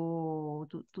to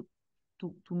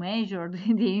measure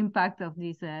the impact of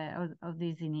this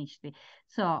initiative.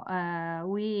 So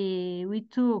we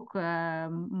took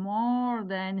more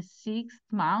than 6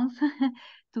 months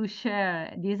to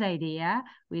share this idea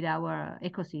with our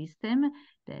ecosystem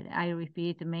that, I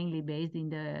repeat, mainly based in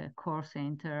the core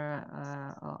center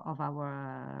of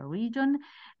our region,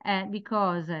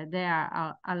 because there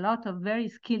are a lot of very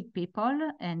skilled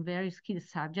people and very skilled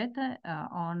subjects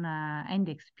and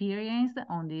experienced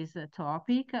on this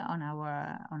topic on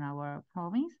our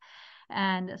province.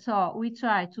 And so we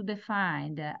try to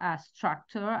define a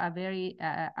structure,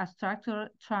 a structure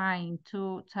trying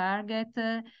to target,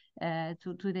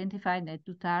 to identify and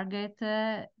to target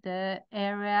the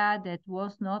area that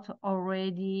was not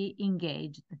already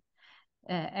engaged.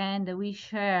 And we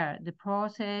share the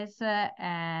process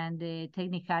and the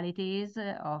technicalities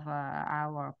of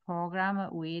our program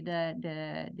with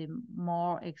the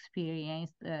more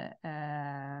experienced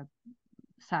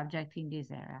subject in this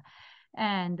area.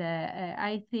 And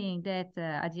I think that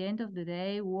at the end of the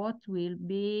day, what will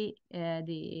be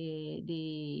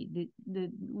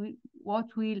what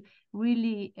will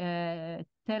really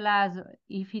tell us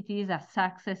if it is a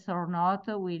success or not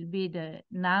will be the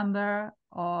number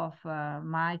of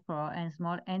micro and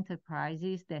small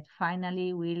enterprises that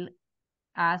finally will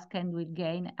ask and will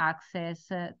gain access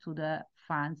to the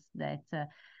funds that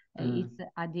it's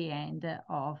at the end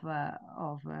of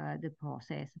the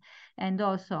process. And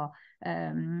also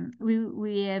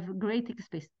we have great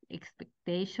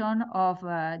expectation of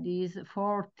these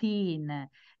 14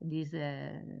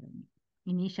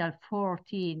 initial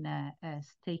 14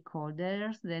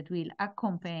 stakeholders that will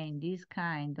accompany this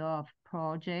kind of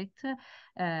project,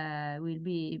 will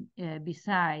be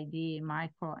beside the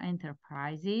micro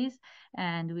enterprises,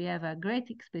 and we have a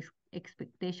great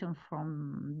expectation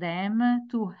from them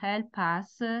to help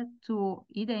us to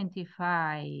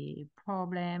identify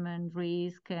problem and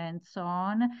risk and so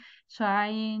on,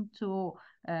 trying to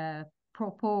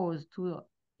propose to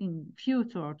in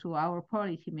future to our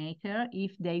policymaker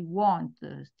if they want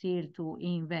still to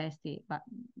invest it, but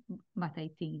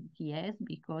I think yes,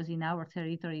 because in our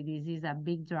territory this is a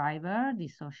big driver, the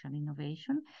social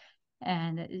innovation,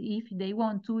 and if they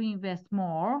want to invest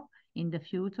more in the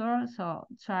future, so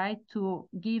try to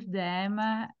give them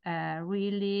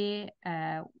really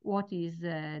what is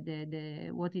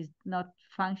what is not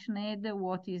functioning,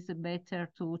 what is better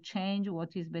to change,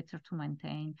 what is better to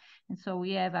maintain. And so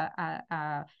we have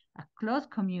a close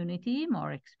community,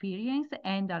 more experienced,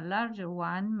 and a larger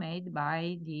one made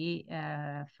by the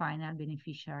final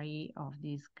beneficiary of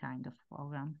this kind of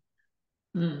program.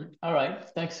 All right,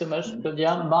 thanks so much,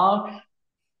 Claudia. Marc?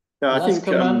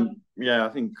 Yeah, I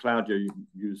think Claudia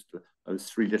used those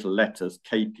three little letters,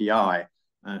 KPI,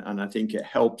 and I think it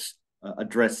helps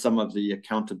address some of the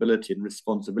accountability and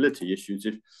responsibility issues.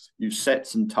 If you set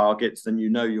some targets, then you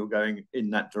know you're going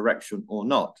in that direction or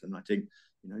not. And I think,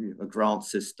 you know, you have a grant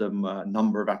system,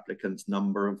 number of applicants,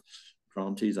 number of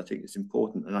grantees. I think it's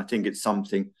important, and I think it's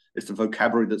a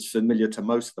vocabulary that's familiar to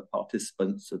most of the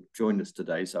participants who have joined us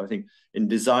today. So I think in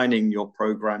designing your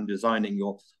program, designing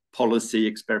your policy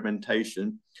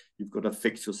experimentation, you've got to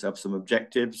fix yourself some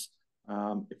objectives.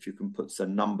 If you can put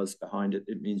some numbers behind it,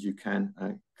 it means you can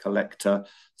collect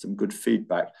some good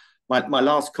feedback. My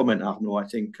last comment, Arnault, I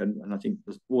think, and I think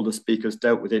all the speakers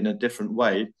dealt with it in a different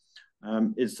way,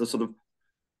 is the sort of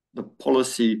the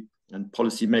policy and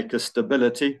policymaker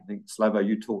stability. I think, Slavo,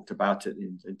 you talked about it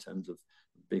in terms of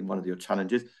being one of your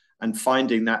challenges, and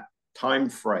finding that time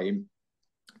frame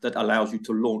that allows you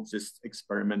to launch this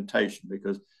experimentation.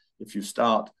 Because if you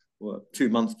start 2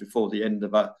 months before the end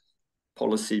of a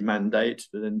policy mandate,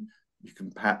 then you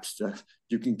can perhaps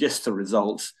you can guess the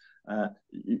results.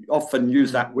 You often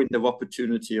use that window of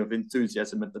opportunity of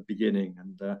enthusiasm at the beginning,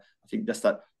 and I think just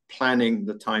that planning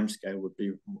the timescale would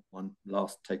be one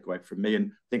last takeaway from me.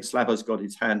 And I think Slavo's got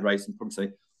his hand raised and probably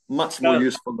say much more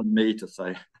useful than me to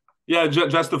say. Yeah,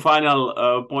 just a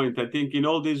final point. I think in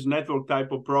all these network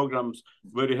type of programs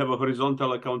where you have a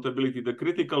horizontal accountability, the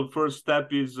critical first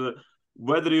step is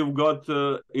whether you've got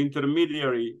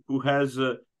intermediary who has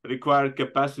required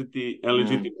capacity and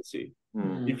legitimacy.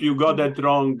 If you got that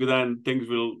wrong, then things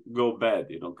will go bad,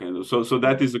 you know. Kind of. So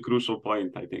that is a crucial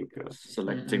point, I think.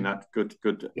 Selecting that good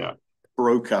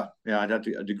broker. Yeah,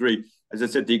 I'd agree. As I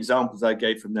said, the examples I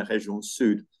gave from the Région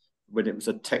Sud, when it was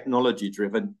a technology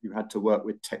driven, you had to work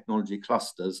with technology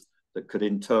clusters that could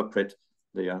interpret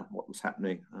what was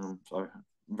happening. So I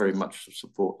very much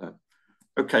support that.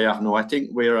 Okay, Arnaud, I think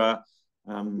we're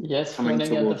running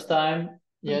out of time.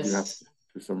 Yes, you have to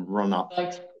do some run up.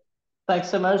 Thanks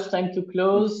so much. Time to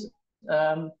close.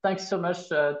 Thanks so much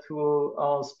to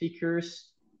our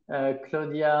speakers,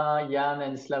 Claudia, Jan,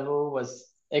 and Slavo.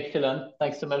 Was excellent.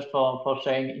 Thanks so much for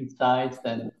sharing insights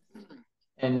and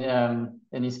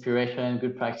inspiration and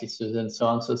good practices and so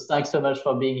on. So thanks so much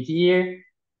for being here.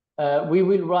 We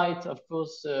will write, of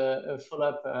course,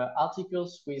 follow-up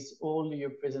articles with all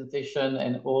your presentation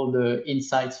and all the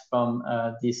insights from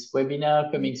this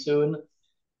webinar coming soon.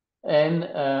 And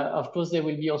of course, there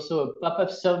will be also a pop-up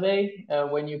survey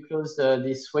when you close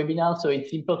this webinar. So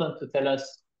it's important to tell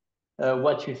us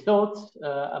what you thought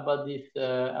about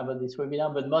this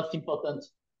webinar, but most important,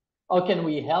 how can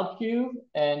we help you,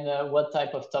 and what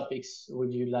type of topics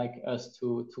would you like us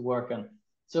to work on?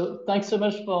 So thanks so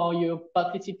much for your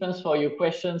participants, for your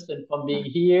questions, and for being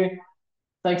here.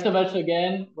 Thanks so much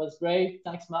again. It was great.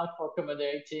 Thanks, Marc, for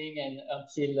accommodating, and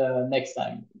until next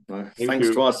time. Thanks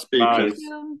to our speakers.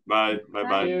 Bye. Bye. Bye.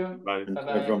 Thank you. Bye.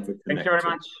 Bye-bye. Everyone for Thank you very connecting.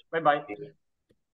 much. Bye-bye.